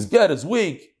 His get is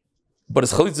weak, but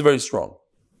his chalitza is very strong.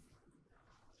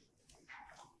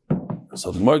 So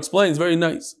the Gemara explains, very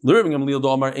nice. According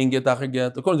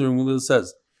to Hillel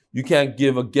says, you can't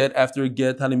give a get after a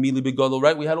get,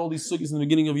 right? We had all these sugis in the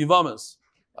beginning of Yevamos.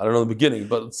 I don't know the beginning,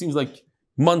 but it seems like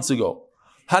months ago.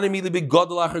 If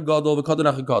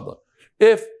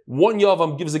one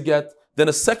Yavam gives a get, then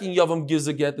a second Yavam gives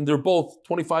a get, and they're both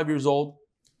 25 years old,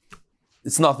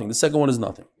 it's nothing. The second one is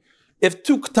nothing. If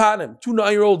two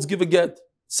 9-year-olds give a get,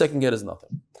 second get is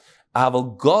nothing.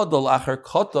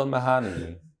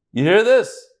 You hear this?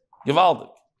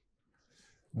 Givaldik.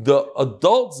 The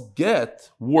adult's get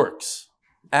works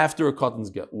after a cotton's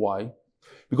get. Why?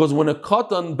 Because when a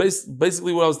cotton,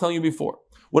 basically what I was telling you before,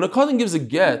 when a cotton gives a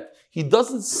get, he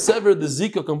doesn't sever the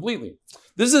zika completely.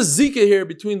 There's a zika here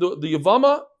between the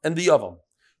yavama and the yavam.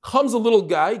 Comes a little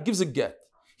guy, gives a get.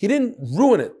 He didn't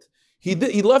ruin it. He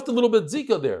left a little bit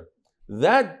zika there.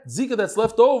 That zika that's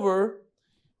left over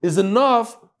is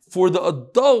enough for the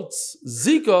adult's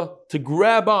zika to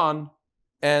grab on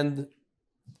and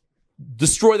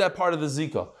destroy that part of the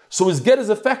zika. So his get is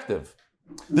effective.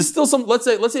 There's still some, let's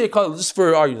say a cotton, just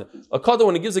for argument, a cotton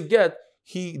when he gives a get,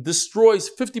 he destroys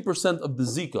 50% of the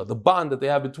zika, the bond that they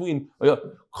have between,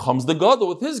 comes the gadol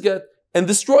with his get and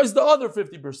destroys the other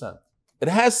 50%. It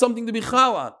has something to be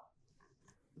chal on.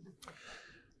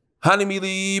 Mahani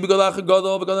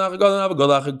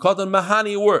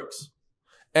works.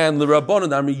 And the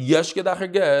Rabbanon,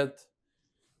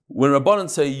 when Rabbanon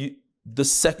say the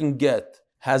second get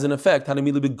has an effect, when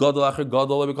they're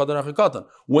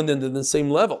in the same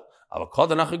level.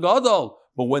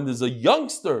 But when there's a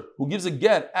youngster who gives a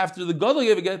get after the gadol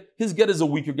gave a get, his get is a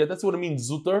weaker get. That's what it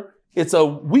means, zuter. It's a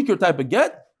weaker type of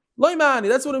get. Loimani,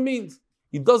 that's what it means.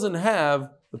 He doesn't have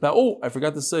the power. Oh, I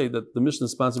forgot to say that the Mishnah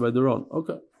is sponsored by their own.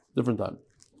 Okay, different time.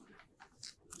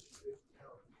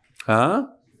 Huh?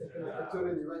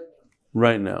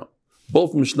 Right now.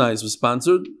 Both Mishnahs were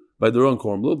sponsored by their own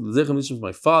Korban Blood. The Zechem Mishnah of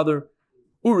my father,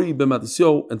 Uri ben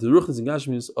Matisyo, and to the Ruchnis and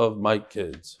Gashmis of my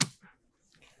kids.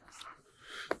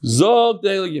 Zog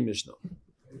Deil Mishnah.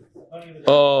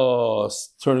 Oh,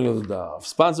 turning of the daf.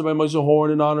 Sponsored by Moshe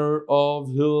Horn in honor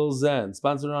of Hillel Zand.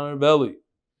 Sponsored in honor of Eli.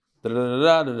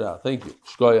 Thank you.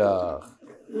 Shkoyach.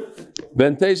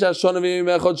 Ben Teisha Shonavim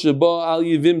Echad Sheba Al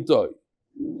Yevimtoi.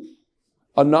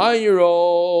 A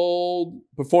 9-year-old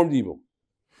performed evil.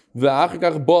 And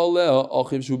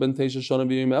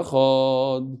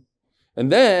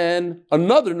then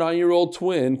another 9-year-old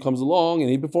twin comes along and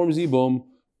he performs yibum.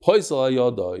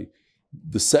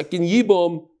 The second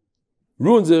yibum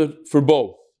ruins it for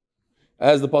both.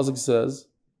 As the pasuk says,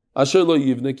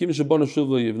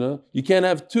 you can't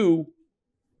have two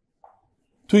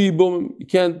yibum. You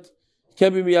can't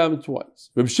be miyam twice.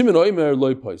 Reb Shimon Oimer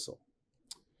loy paisel.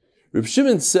 Reb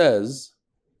Shimon says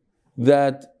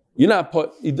that you're not.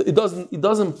 It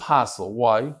doesn't passel.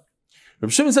 Why?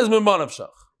 Reb Shimon says mimanavshach.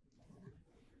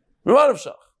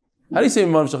 Mimanavshach. How do you say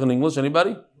mimanavshach in English?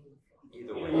 Anybody?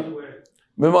 Either way.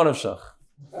 Mimanavshach.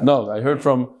 No, I heard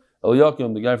from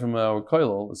Eliakim, the guy from our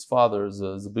kollel. His father is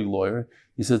a big lawyer.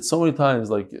 He said so many times,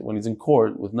 like when he's in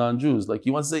court with non-Jews, like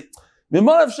he wants to say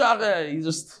mimanavshach. He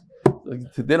just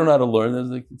they don't know how to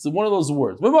learn. It's one of those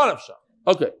words. Mimanavshach.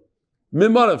 Okay.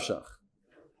 Mimanavshach.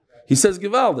 He says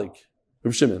Givaldik,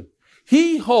 Reb Shimon.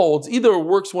 He holds either it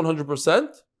works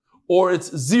 100% or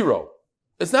it's 0.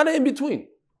 It's not an in between.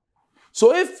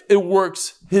 So if it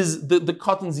works, the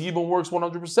cotton's yibum works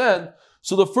 100%.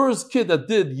 So the first kid that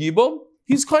did yibum,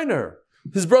 he's kind of her.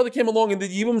 His brother came along and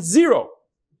did yibum 0.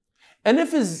 And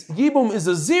if his yibum is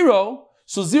a 0,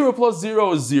 so 0 plus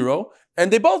 0 is 0, and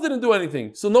they both didn't do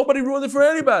anything. So nobody ruined it for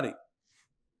anybody.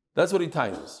 That's what he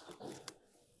times.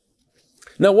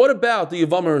 Now, what about the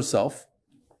Yevama herself?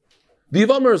 The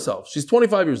Yevama herself, she's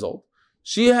 25 years old.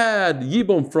 She had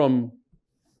yibum from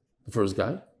the first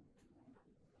guy.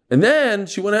 And then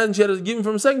she went ahead and she had a yibum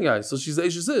from the second guy. So she's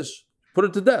Eishes Ish. Put her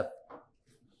to death.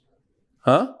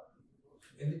 Huh?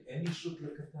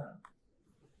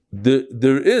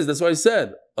 There is, that's why I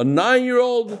said, a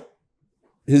 9-year-old,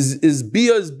 his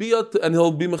bia is bia, and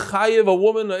he'll be mechayev a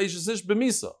woman, Eishes Ish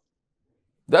b'misa.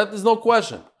 That is no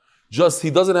question. Just he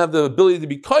doesn't have the ability to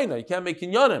be kaina. He can't make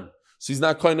kinyanim, so he's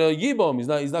not kaina yibam.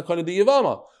 He's not kaina the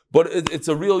yevama. But it's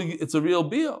a real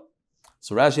bia.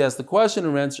 So Rashi asks the question,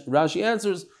 and Rashi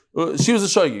answers. She was a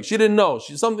shogig. She didn't know.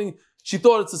 She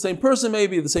thought it's the same person,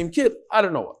 maybe the same kid. I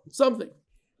don't know what. Something.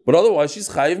 But otherwise, she's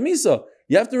chayiv misa.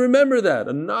 You have to remember that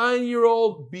a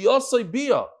 9-year-old biyasai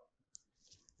bia.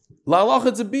 La'alach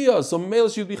it's a bia. So male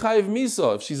she would be chayiv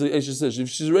misa if she's if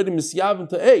she's already misyavim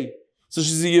to a. So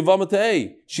she's a Yevama to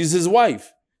A. She's his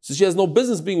wife. So she has no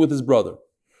business being with his brother.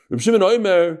 Reb Shimon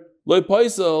Oimer, loy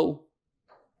paisel,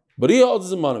 but he holds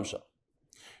his manavshach.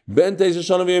 Ben teisha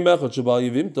shana v'yemechot shabal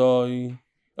yevimtoi.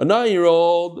 A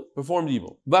 9-year-old performed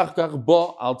evil. V'achkach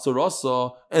ba al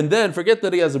tzarasa. And then, forget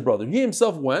that he has a brother. He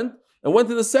himself went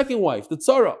to the second wife, the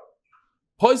tzara.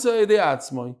 Paisa edei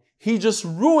atzmai. He just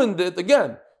ruined it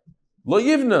again. Lo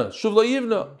yivna, shuv lo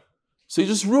yivna. So he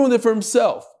just ruined it for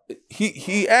himself.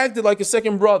 He acted like a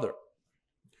second brother.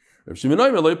 Reb Shimon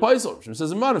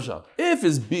says if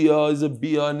his bia is a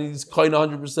bia and he's kind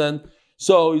 100%,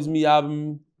 so he's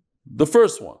miyabim the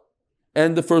first one,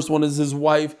 and the first one is his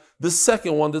wife. The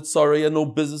second one that sorry had no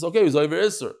business. Okay, he's over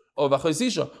Isser or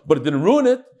v'chaisisha, but it didn't ruin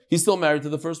it. He's still married to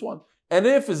the first one. And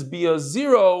if his bia is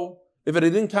 0, if it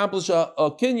didn't accomplish a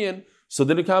kinyan, so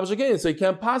didn't accomplish a kinyan, so he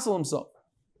can't passel himself.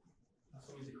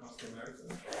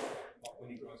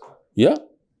 Yeah.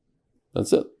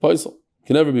 That's it. Paisel.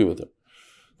 Can never be with her.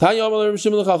 Tanya Amalei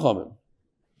Shimon L'Chachamim.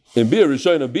 In Bia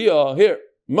Rishayna Bia, here,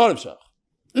 Manavshach.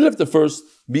 If the first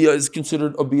Bia is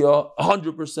considered a Bia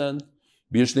 100%,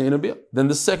 Bia Shnei Bia, then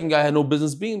the second guy had no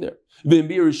business being there. In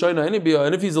Bia Rishayna any Bia,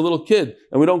 and if he's a little kid,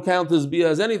 and we don't count his Bia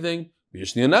as anything, Bia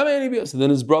Shnei any Bia, so then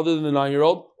his brother, the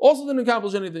 9-year-old, also didn't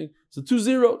accomplish anything. So 2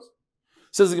 zeros.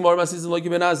 Says the Gemara Masizim like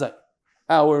Ben Azai.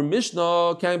 Our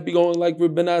Mishnah can't be going like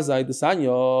Ben Azai, the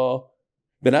Sanya.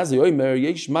 See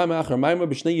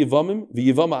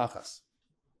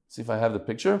if I have the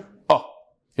picture. Oh,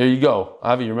 here you go.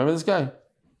 Avi, you remember this guy? I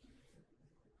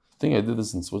think I did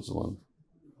this in Switzerland.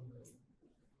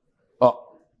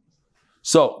 Oh.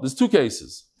 So, there's 2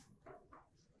 cases.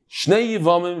 Shnei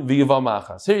Yevamim v'Yevam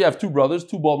Achas. Here you have 2 brothers,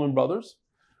 2 Baldwin brothers.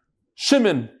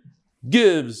 Shimon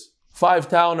gives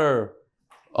 5-towner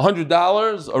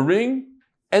 $100, a ring,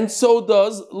 and so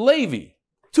does Levi.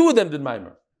 2 of them did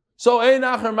Maimer. So, ein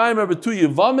Ahron Fraiman but 2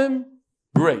 Yevamim,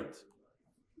 great.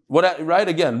 Right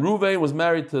again, Reuven was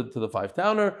married to the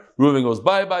 5-towner. Reuven goes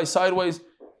bye-bye, sideways.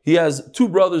 He has 2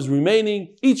 brothers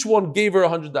remaining. Each one gave her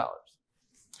 $100.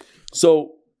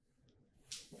 So,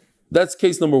 that's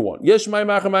case number 1. Yesh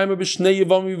ma'imar Ahron Fraiman b'shnei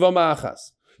Yevamim v'Yevam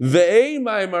achas. Ve'ein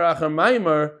ma'imar Ahron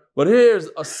Fraiman But here's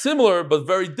a similar but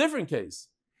very different case.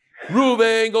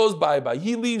 Reuven goes bye-bye.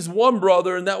 He leaves one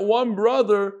brother, and that one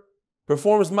brother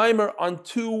performs maimer on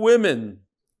two women.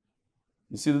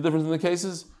 You see the difference in the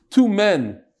cases? Two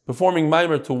men performing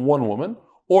maimer to one woman,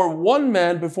 or one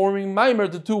man performing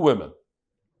maimer to two women.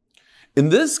 In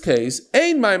this case,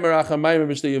 ein maimer acha maimer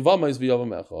b'shtei Yevamos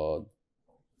v'yavam echad.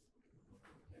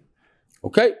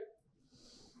 Okay?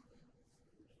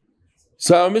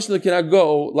 So our Mishnah cannot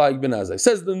go like Ben Azai. It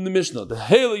says in the Mishnah, the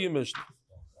Hillel Mishnah,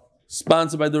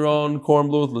 sponsored by their own Korn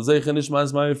Bluth, L'zchus nishmat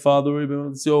is my father,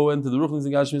 and to the Ruchlings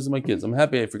and Gashmis of my kids. I'm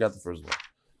happy I forgot the first one.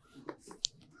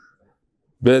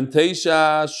 Ben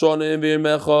Teisha Shonim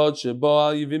v'Yirmechot Sheba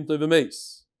Al Yivim Toy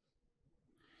v'Meis.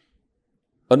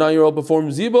 A 9-year-old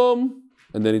performs Yibum,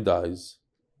 and then he dies.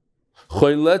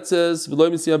 Choyletzes v'loy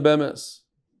misiyah bemes.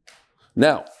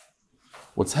 Now,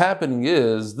 what's happening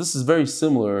is, this is very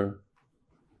similar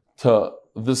to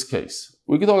this case.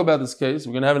 We can talk about this case.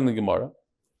 We're going to have it in the Gemara.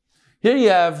 Here you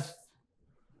have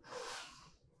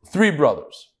 3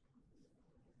 brothers.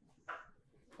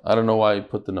 I don't know why I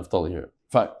put the Naphtali here.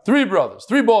 Fine. 3 brothers.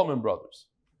 3 Ballman brothers.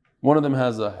 One of them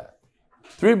has a hat.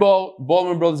 3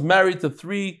 Ballman brothers married to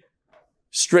 3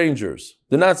 strangers.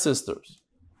 They're not sisters.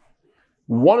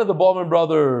 One of the Ballman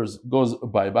brothers goes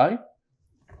bye-bye.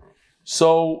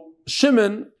 So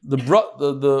Shimon,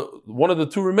 one of the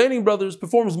 2 remaining brothers,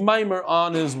 performs maimer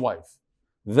on his wife.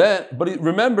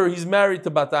 Remember, he's married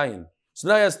to Batayin. So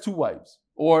now he has 2 wives.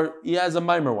 Or he has a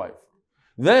maimer wife.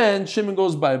 Then Shimon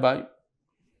goes bye-bye.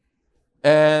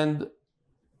 And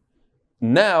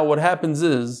now what happens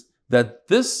is that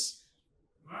this...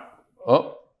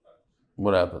 Oh,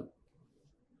 what happened?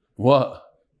 What?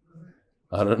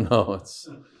 I don't know.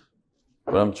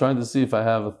 But I'm trying to see if I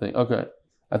have a thing. Okay.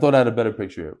 I thought I had a better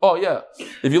picture here. Oh, yeah.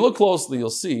 If you look closely, you'll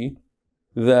see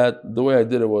that the way I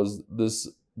did it was this,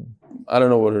 I don't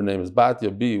know what her name is,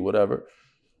 Batya B, whatever.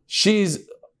 She's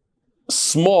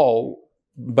small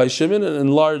by Shimon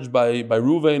and large by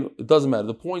Reuven. It doesn't matter.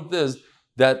 The point is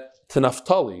that to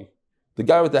Naphtali, the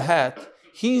guy with the hat,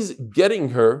 he's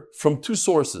getting her from 2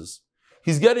 sources.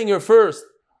 He's getting her first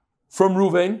from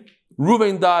Reuven.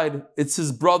 Reuven died. It's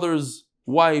his brother's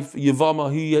wife,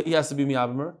 Yevamos. He has to be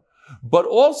Miyavimer. But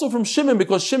also from Shimon,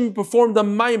 because Shimon performed a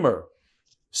maimer.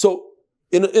 So,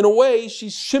 in a way,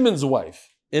 she's Shimon's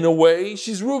wife. In a way,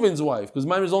 she's Reuven's wife, because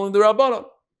maimer is only the Rabbanah.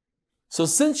 So,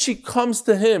 since she comes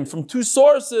to him from 2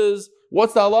 sources,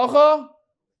 what's the halacha?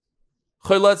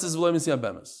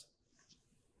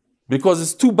 Because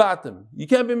it's 2 batim. You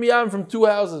can't be miyam from 2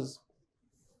 houses.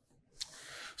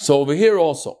 So, over here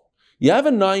also, you have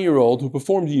a 9-year-old who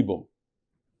performed yibum.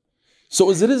 So,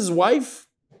 is it his wife?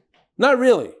 Not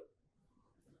really.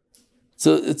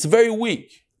 So it's very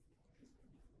weak.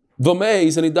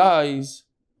 V'meis, and he dies.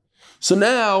 So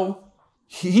now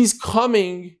he's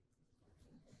coming.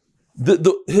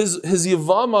 His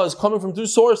Yevama is coming from 2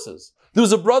 sources. There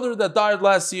was a brother that died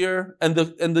last year, and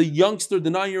the youngster,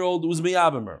 the 9-year-old, was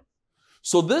Miyavimer.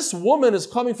 So this woman is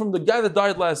coming from the guy that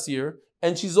died last year,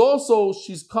 and she's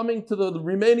coming to the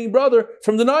remaining brother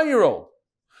from the 9-year-old.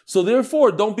 So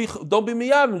therefore, don't be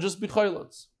Miyavim, just be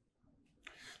Chaylatz.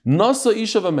 Nasa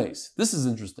Isha V'meis. This is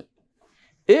interesting.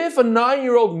 If a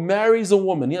 9-year-old marries a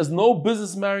woman, he has no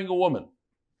business marrying a woman.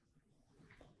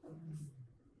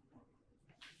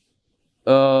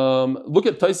 Look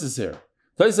at Taisis here.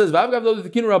 Taisis says, "V'avgav lo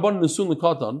tikin rabban nesun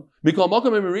lekatan mikol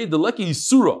makom emiri the leki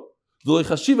yisura the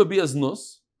lechashiva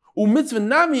biaznus u'mitzvah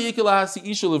nami yikel hasi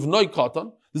isha levnoi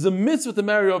katan." There's a mitzvah to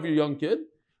marry off your young kid,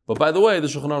 but by the way, the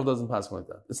Shulchan Aruch doesn't pass like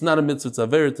that. It's not a mitzvah; it's a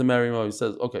very to marry him. He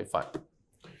says, "Okay, fine."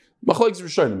 Machlokes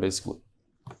Rishonim, basically.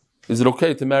 Is it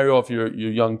okay to marry off your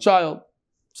young child?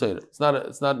 Say it. It's not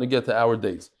neged to our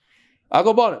days. I'll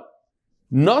go on it.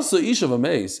 Nasa Isha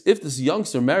V'meis. If this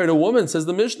youngster married a woman, says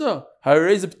the Mishnah,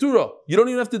 Harei Ptura. You don't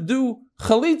even have to do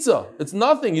chalitza. It's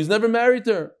nothing. He's never married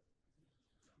her.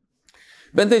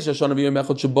 By the way, there's going to be a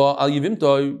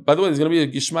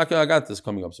Gishmaka Agatis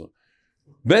coming up soon.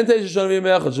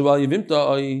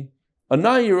 A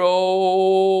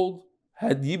 9-year-old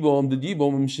had Yibom, the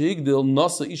Yibom, Shigdil,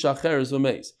 Nasa Isha Cheres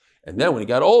V'meis. And then when he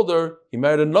got older, he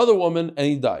married another woman and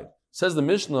he died. Says the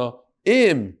Mishnah,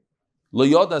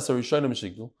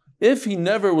 if he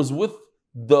never was with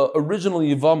the original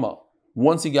Yevama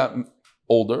once he got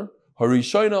older, the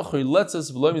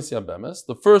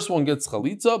first one gets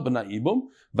chalitza, but not yibum.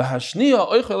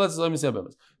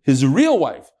 His real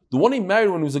wife, the one he married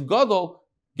when he was a gadol,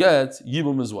 gets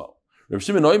yibum as well. He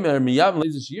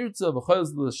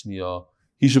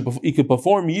could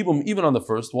perform yibum even on the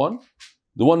first one,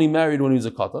 the one he married when he was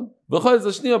a katan, but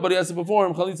he has to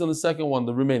perform chalitza on the second one,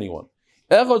 the remaining one.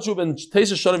 Echad shu ben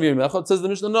teisha shana v'yom echad, says the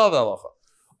Mishnah another halacha.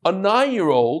 A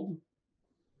 9-year-old,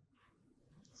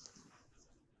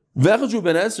 v'echad shu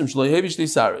ben esrim shlo yehevi shtei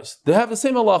saris. They have the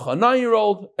same halacha. A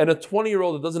 9-year-old and a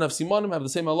 20-year-old that doesn't have simanim have the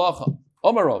same halacha.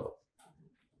 Amar Rava.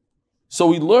 So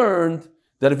we learned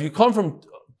that if you come from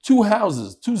 2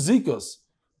 houses, 2 zikas,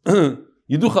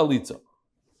 you do chalitza.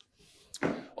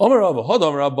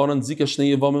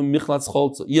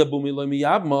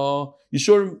 You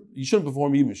shouldn't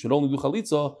perform even. You should only do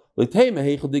chalitza.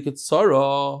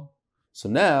 So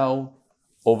now,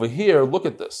 over here, look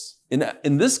at this.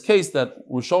 In this case that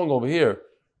we're showing over here,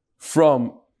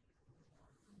 from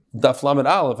Daf Lamed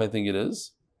Aleph, I think it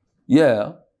is,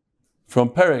 from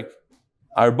Perek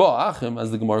Arba Achim,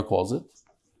 as the Gemara calls it.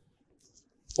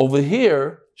 Over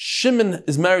here, Shimon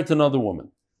is married to another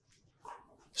woman.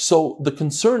 So the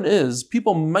concern is,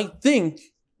 people might think,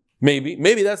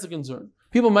 maybe that's the concern.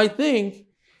 People might think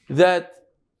that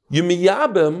you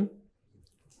miyabim,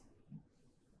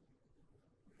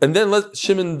 and then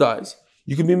Shimon dies.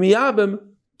 You can be miyabim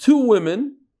 2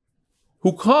 women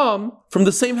who come from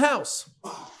the same house.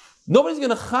 Nobody's going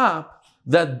to chap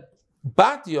that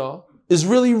Batya is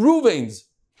really Reuven's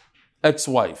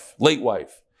ex-wife, late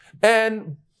wife,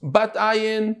 and Bat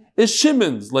Ayin is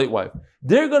Shimon's late wife.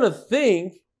 They're going to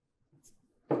think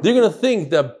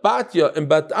that Batya and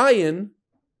Bat Ayin,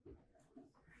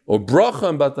 or Bracha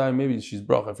and Bat Ayin, maybe she's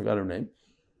Bracha, I forgot her name.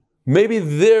 Maybe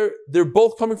they're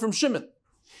both coming from Shimon.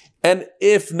 And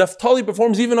if Naphtali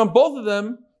performs even on both of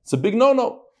them, it's a big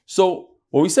no-no. So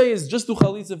what we say is just do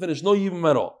chalitza and finish, no yibum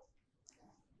at all.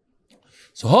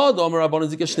 So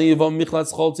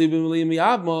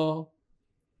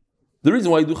the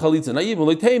reason why you do chalitza,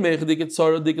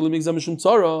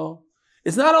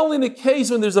 it's not only in the case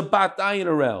when there's a bat ayin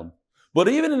around, but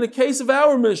even in the case of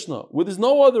our Mishnah, where there's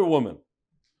no other woman.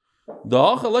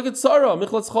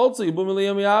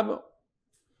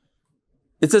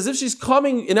 It's as if she's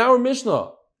coming in our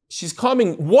Mishnah. She's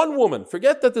coming, one woman.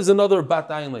 Forget that there's another bat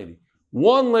ayin lady.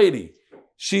 One lady.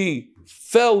 She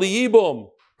fell liyibum.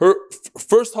 Her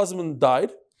first husband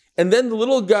died. And then the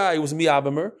little guy was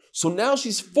miyabimer. So now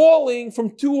she's falling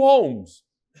from 2 homes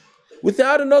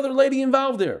without another lady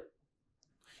involved there.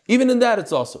 Even in that,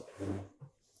 it's also.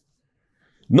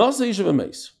 Nasa yishav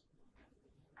emeis.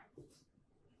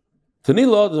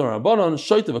 Tanila, the Rabbanan,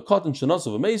 shait of a cotton, shanas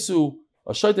of a mesu.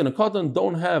 A shait and a cotton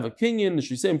don't have a kinyan.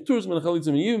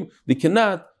 They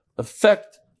cannot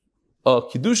affect a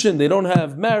kiddushin. They don't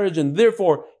have marriage, and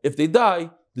therefore, if they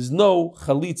die, there's no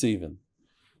chalitza even.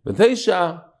 But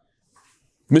Teisha,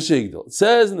 Mishigdil. It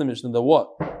says in the Mishnah that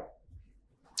what?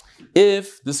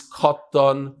 If this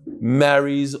cotton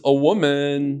marries a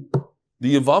woman,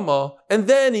 the Yevama, and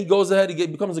then he goes ahead, he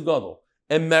becomes a gadol,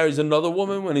 and marries another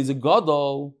woman when he's a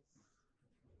gadol.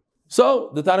 So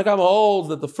the Tanakama holds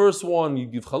that the first one you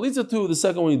give chalitza to, the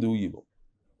second one you do yibum.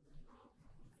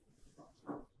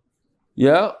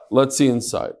 Yeah, let's see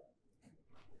inside.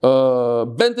 If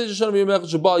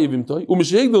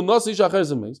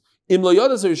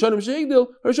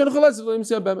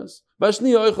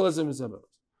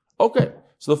Okay,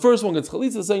 so the first one gets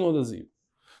chalitza, the second one does yibum.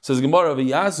 Says Gemara,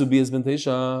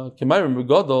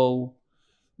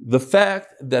 the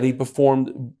fact that he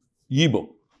performed yibum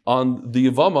on the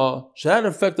Yevama should have an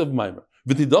effect of Maimer.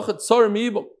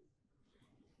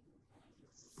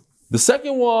 The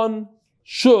second one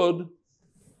should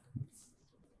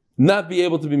not be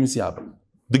able to be misyabim.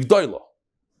 The G'dayla.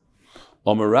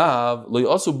 Rav, lo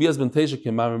also be as ben teisha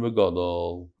k'maimer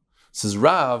begadol. Says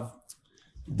Rav,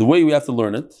 the way we have to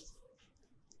learn it,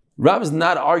 Rav is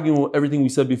not arguing with everything we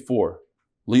said before.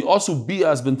 Lo also be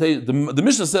as ben teisha. The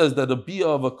Mishnah says that the bia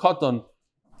of a katan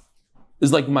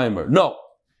is like maimer. No.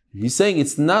 He's saying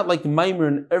it's not like maimer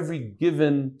in every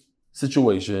given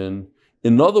situation.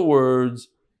 In other words,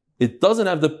 it doesn't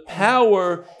have the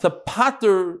power to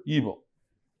pater yibum.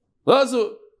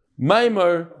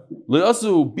 Maimer,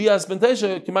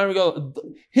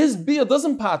 his bia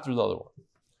doesn't pater the other one.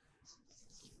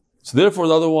 So therefore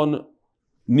the other one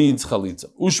needs chalitza.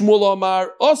 Ushmul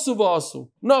Amar asu v'asu.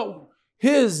 No,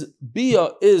 his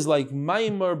bia is like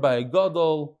maimer by a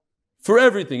gadol for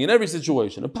everything, in every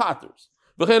situation. It paters.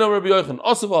 Ask the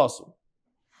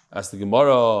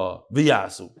Gemara,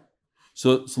 v'yasu.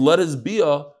 So let his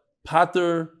bia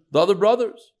pater the other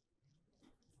brothers.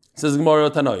 Says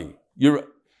Gemara Tanai.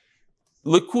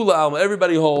 Lekula alma.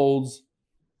 Everybody holds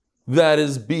that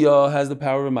his bia has the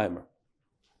power of a maimer.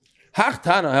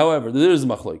 Hachtana, however, there is a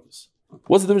machlokes.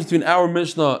 What's the difference between our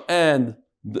Mishnah and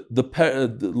the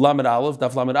Lamed Aleph,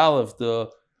 Daf Lamed Aleph, the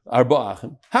Arba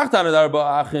Achim? Hachtana the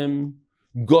Arba Achim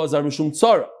gozar mishum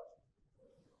tzara.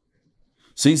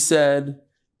 So he said,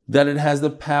 that it has the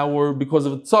power because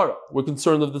of the tzara. We're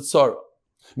concerned of the tzara.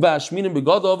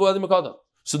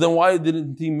 So then why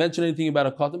didn't he mention anything about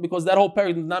a katan? Because that whole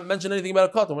paragraph did not mention anything about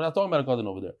a katan. We're not talking about a katan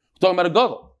over there. We're talking about a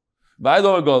gadol.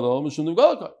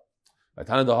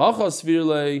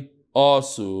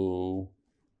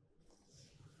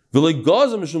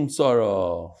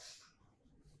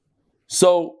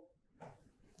 So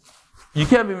you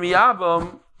can't be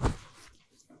miyavam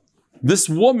this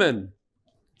woman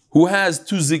who has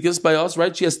two zikas by us,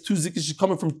 right? She has two zikas. She's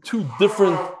coming from two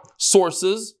different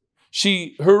sources.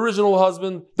 Her original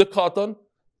husband, the katan.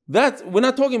 That we're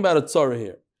not talking about a tzara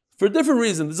here for a different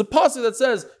reason. There's a passage that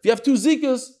says if you have two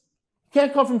zikas, you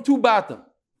can't come from two batim.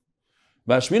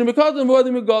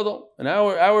 And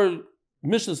our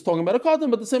Mishnah is talking about a katan,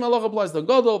 but the same halacha applies to a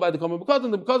gadol. By the common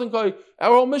katan, the katan kai.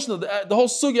 Our whole Mishnah, the whole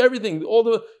sugi, everything,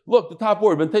 the top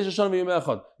word.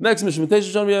 Next Mishnah,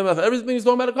 everything is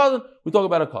talking about a katan. We talk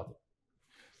about a katan.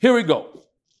 Here we go.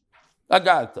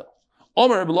 Agata.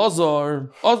 Omar Rebbe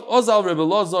Lazar, Ozal Rebbe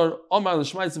Lazar, Omar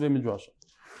l'shmaitz v'ei midrash.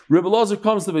 Rebbe Lazar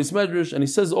comes to Beis Medrash and he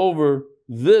says over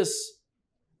this,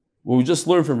 what we just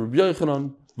learned from Rabbi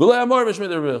Yochanan. He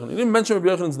didn't mention Rabbi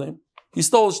Yochanan's name. He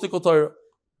stole the shtickle Torah.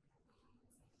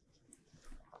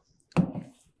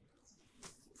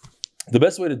 The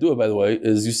best way to do it, by the way,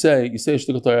 is you say a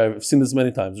shtickle Torah. I've seen this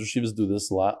many times. Rishivas do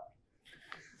this a lot.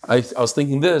 I was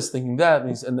thinking this, thinking that,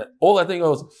 and all that thing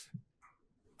goes.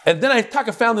 And then I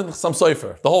found in some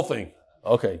sofer, the whole thing.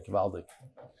 Okay, Givaldi.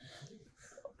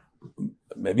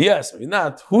 Maybe yes, maybe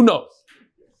not. Who knows?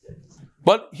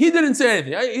 But he didn't say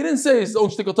anything. He didn't say his own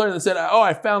shtickle Torah and said, "Oh,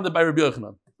 I found it by Rabbi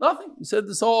Yochanan." Nothing. He said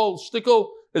this whole shtickle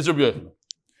is Rabbi Yochanan.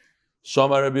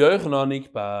 Shama Rabbi Yochanan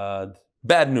ikbad.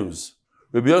 Bad news.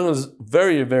 Rabbi Yochanan is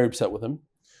very, very upset with him.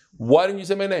 Why didn't you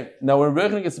say my name? Now, when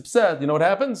Rabbi Yochanan gets upset, you know what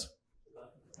happens?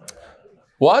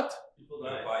 What?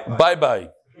 Bye-bye.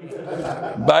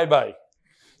 Bye-bye.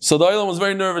 So the Olam was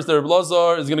very nervous that Rabbi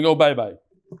Lazar is going to go bye-bye.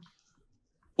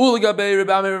 They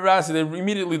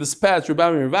immediately dispatched Rabbi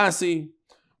Ravasi.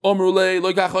 There's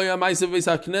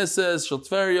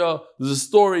a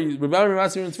story, Rabbi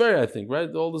Ravasi in Tveria, I think, right?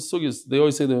 All the sugis, they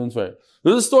always say they're in Tveria.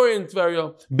 There's a story in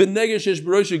Tveria.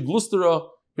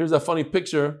 Here's a funny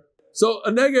picture. So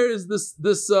a neger is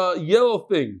this yellow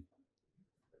thing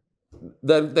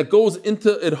that goes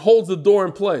into, it holds the door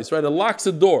in place, right? It locks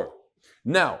the door.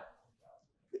 Now,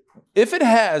 if it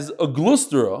has a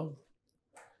glustera,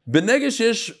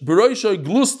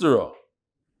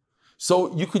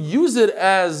 so you could use it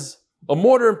as a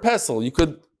mortar and pestle. You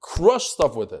could crush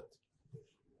stuff with it.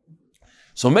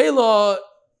 So Mela,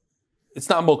 it's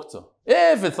not mukta.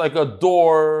 If it's like a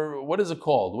door, what is it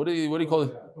called? What do you call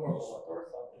it?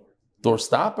 Door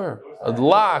stopper? A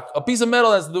lock, a piece of metal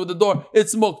that has to do with the door,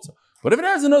 it's mukta. But if it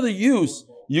has another use,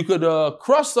 you could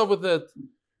crush stuff with it,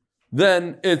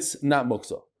 then it's not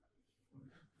mukta.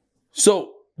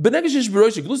 So, they were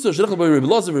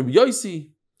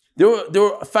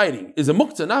fighting. Is it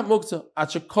mukta, not mukta?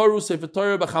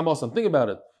 Think about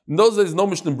it. In those days, no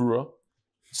Mishnah Berurah.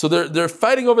 So they're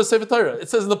fighting over Sefer Torah. It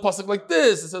says in the pasuk like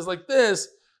this. It says like this.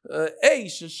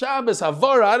 Eish, Shabbos,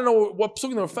 Havara. I don't know what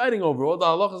psukim they were fighting over. All the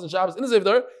halachas and Shabbos in the Sefer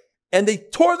Torah, and they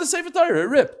tore the Sefer Torah. It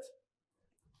ripped.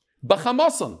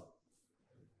 B'chamasan.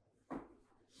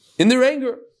 In their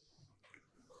anger.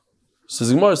 So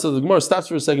the Gemara stops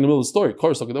for a second in the middle of the story. Of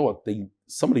course, look at what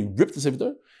somebody ripped the Sefer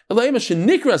Torah.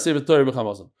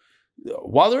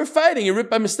 While they were fighting, it ripped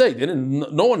by mistake.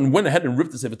 No one went ahead and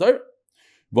ripped the Sefer Torah.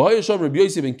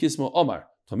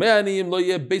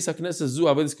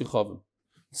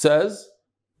 Says,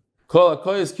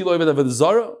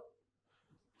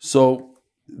 so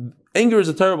anger is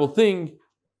a terrible thing.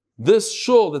 This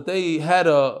shul that they had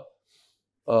a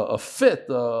fit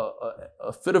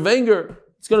of anger,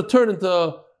 it's going to turn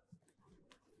into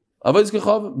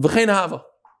it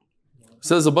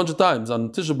says a bunch of times on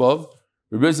Tisha B'Av,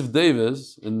 Rabbi Yosef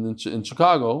Davis in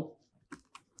Chicago,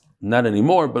 not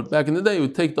anymore, but back in the day, he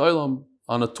would take the Olam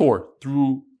on a tour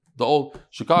through the old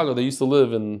Chicago. They used to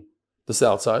live in the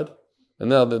south side,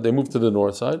 and now they moved to the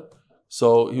north side.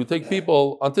 So he would take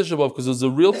people on Tisha B'Av, because it was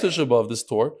a real Tisha B'Av, this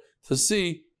tour, to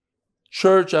see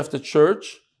church after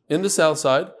church in the south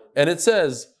side, and it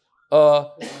says,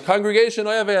 congregation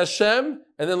Oyavei Hashem,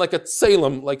 and then like a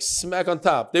tselem, like smack on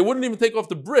top. They wouldn't even take off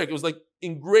the brick. It was like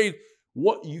engraved.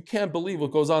 What, you can't believe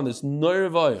what goes on. This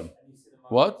Neirvayim.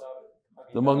 What?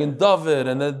 The Magen David,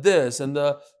 and then this, and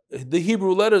the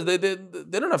Hebrew letters. They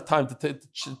don't have time to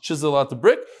chisel out the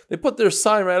brick. They put their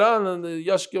sign right on, and the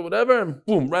yashka, whatever, and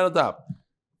boom, right on top.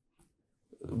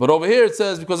 But over here it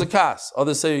says because of kas.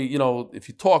 Others say, if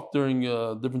you talk during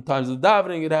different times of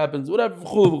davening, it happens. Whatever.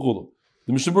 The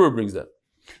Mishnah Berurah brings that.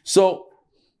 So,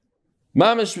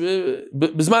 mamish,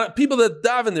 people that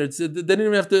daven there, they didn't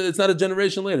even have to. It's not a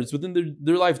generation later. It's within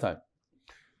their lifetime.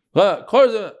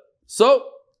 So, so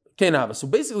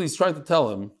basically, he's trying to tell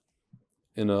him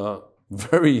in a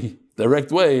very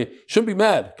direct way, shouldn't be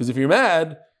mad, because if you're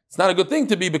mad, it's not a good thing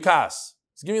to be bekas.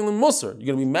 He's giving him musar. You're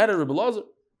going to be mad at Rebbe Lazar.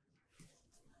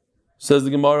 Says the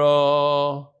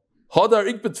Gemara, Hadar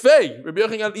ikbetfei. Rebbe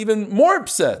Yochanan got even more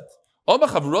upset.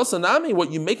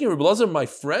 What, you making Rebbe Lazar my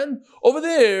friend? Over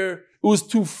there, it was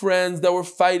two friends that were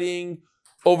fighting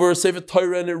over Sefer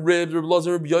Torah and it ribbed. Rebbe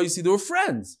Lazar and Rebbe Yosef, they were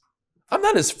friends. I'm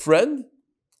not his friend.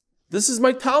 This is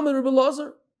my Talmud, Rebbe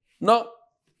Lazar. No,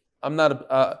 I'm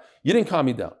not. You didn't calm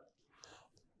me down.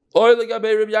 Or Rebbe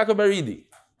Yaakov Baridi.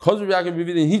 Comes Rebbe Yaakov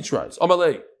Baridi and he tries.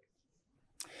 Amalei.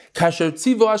 Kasher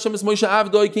tzivo Hashem es Moshe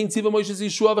avdoi kein tzivo Moshe es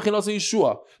Yeshua v'chein asa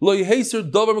Yeshua lo yeheser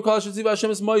davar mekol asher tzivo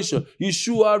Hashem es Moshe.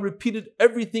 Yeshua repeated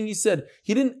everything he said.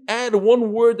 He didn't add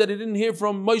one word that he didn't hear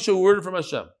from Moshe, who heard it from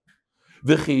Hashem.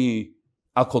 V'chi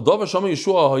al kol davar shama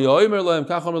Yeshua hayomer lahem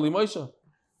kach amer li Moshe.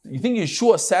 You think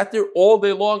Yeshua sat there all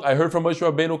day long? I heard from Moshe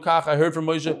Rabbeinu kach. I heard from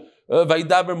Moshe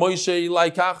vayidaber Moshe Eli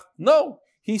kach. No,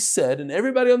 he said, and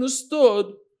everybody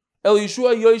understood. Everybody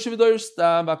understood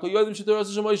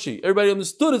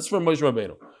it's from Moshe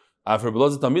Rabbeinu.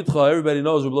 Everybody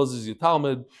knows Rebbe Lazar is your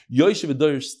Talmud. He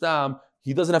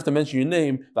doesn't have to mention your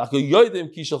name.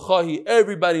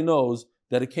 Everybody knows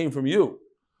that it came from you.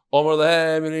 You want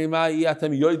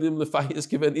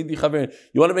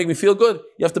to make me feel good?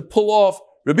 You have to pull off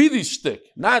Rabbi's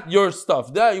shtick, not your stuff.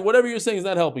 Whatever you're saying is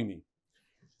not helping me.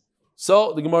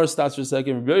 So the Gemara starts for a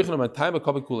second.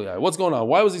 What's going on?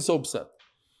 Why was he so upset?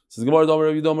 Says Gemara,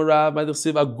 David HaMelech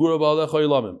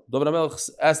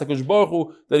asked HaKadosh Baruch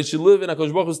Hu that he should live in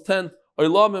HaKadosh Baruch Hu's tent,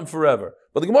 Olamim, forever.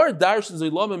 But the Gemara darshans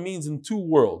Olamim means in two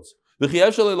worlds.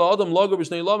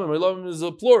 Olamim is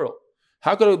a plural.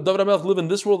 How could David HaMelech live in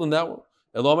this world and that world?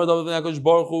 Elamar David HaKadosh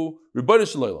Baruch Hu, Rebbeinu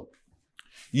Shalom.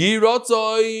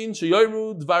 Yiratzayin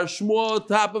sheyoyru dvar shmo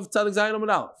top of Tzadik Zayin Amud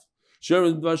Aleph.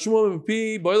 Sheyoyru dvar shmo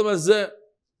mipi boilam hazeh.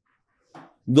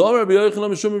 Damer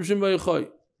b'yoychanam mishum mishum v'yochai.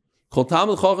 When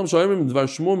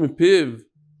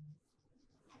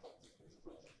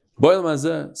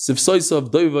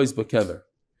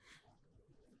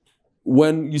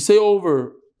you say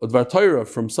over a Dvar Torah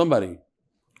from somebody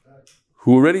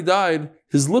who already died,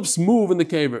 his lips move in the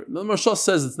caver. The Marsha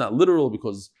says it's not literal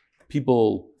because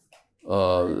people,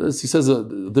 he says a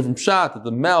different shot that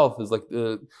the mouth is like,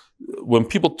 when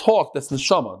people talk, that's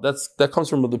neshama. That comes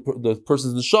from the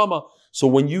person's neshama. So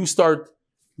when you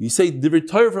say the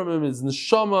retire from him is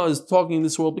neshama is talking in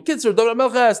this world. But kids, David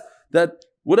HaMelech asked that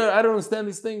whatever. I don't understand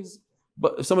these things,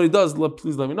 but if somebody does,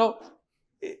 please let me know.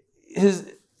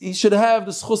 He should have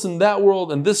the Lzchus in that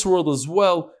world and this world as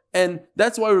well, and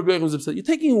that's why Rebbe was upset. You're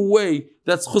taking away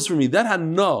that Lzchus from me, that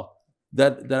hana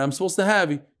that I'm supposed to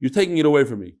have. You're taking it away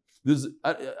from me.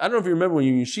 I don't know if you remember when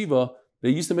you were in yeshiva,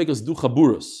 they used to make us do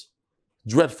chaburas.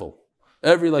 Dreadful.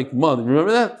 Every month.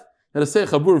 Remember that? Had to say a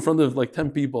chabur in front of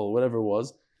 10 people, whatever it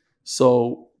was.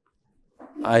 So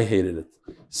I hated it.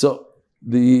 So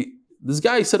this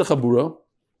guy said a chabura,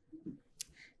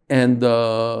 and it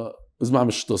was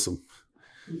mamish shtusim.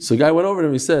 So the guy went over to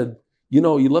him. He said,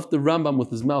 "You left the Rambam with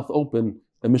his mouth open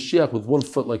and Mashiach with one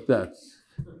foot like that."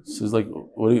 So he's like,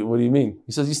 "What do you mean?"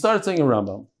 He says, "You started saying a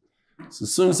Rambam. So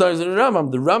as soon as he started saying a Rambam,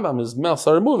 the Rambam, his mouth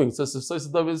started moving. It says, so he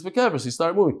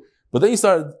started moving. But then he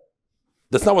started.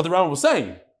 That's not what the Rambam was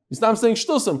saying. He's not saying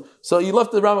shtusim. So he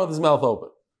left the Rambam with his mouth open."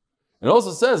 It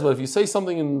also says, but if you say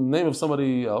something in the name of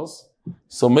somebody else,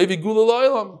 so maybe Gula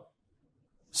La'ilam.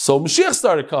 So Mashiach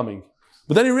started coming.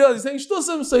 But then he realized he's saying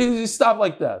shtusim, so he stopped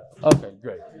like that. Okay,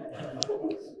 great.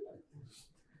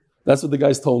 That's what the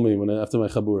guys told me after my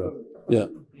chabura. Yeah.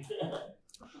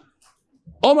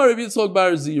 Omar Rabbi Yitzchak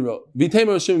bar zero.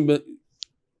 V'teimer Hashem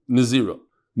nezero.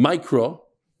 Micro.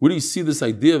 Where do you see this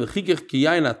idea? V'chikich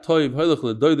kiyayin atoiv hoylech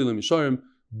ledoydei lemisharim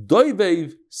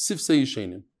doivev sifsei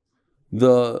yishenim.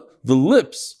 The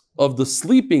lips of the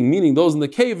sleeping, meaning those in the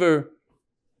caver,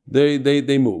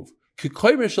 they move.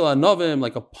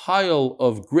 Like a pile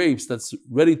of grapes that's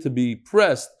ready to be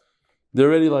pressed.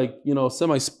 They're already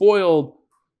semi-spoiled,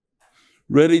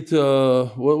 ready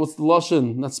to, what's the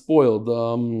lashon? Not spoiled,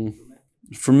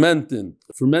 fermented.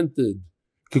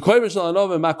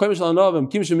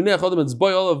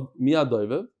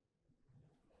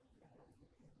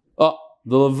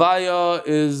 The Levaya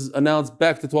is announced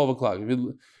back to 12 o'clock. If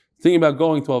you're thinking about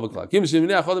going 12 o'clock.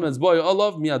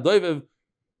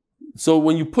 So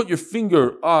when you put your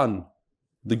finger on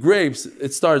the grapes,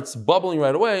 it starts bubbling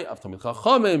right away.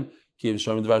 If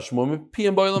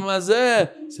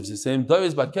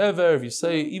you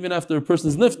say even after a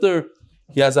person's nifter,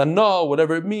 he has a no,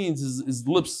 whatever it means, his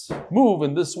lips move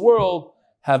in this world.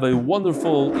 Have a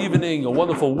wonderful evening, a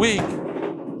wonderful week.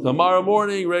 Tomorrow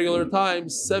morning, regular time,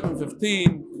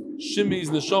 7:15. Shimmy's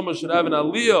neshama should have an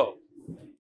aliyah.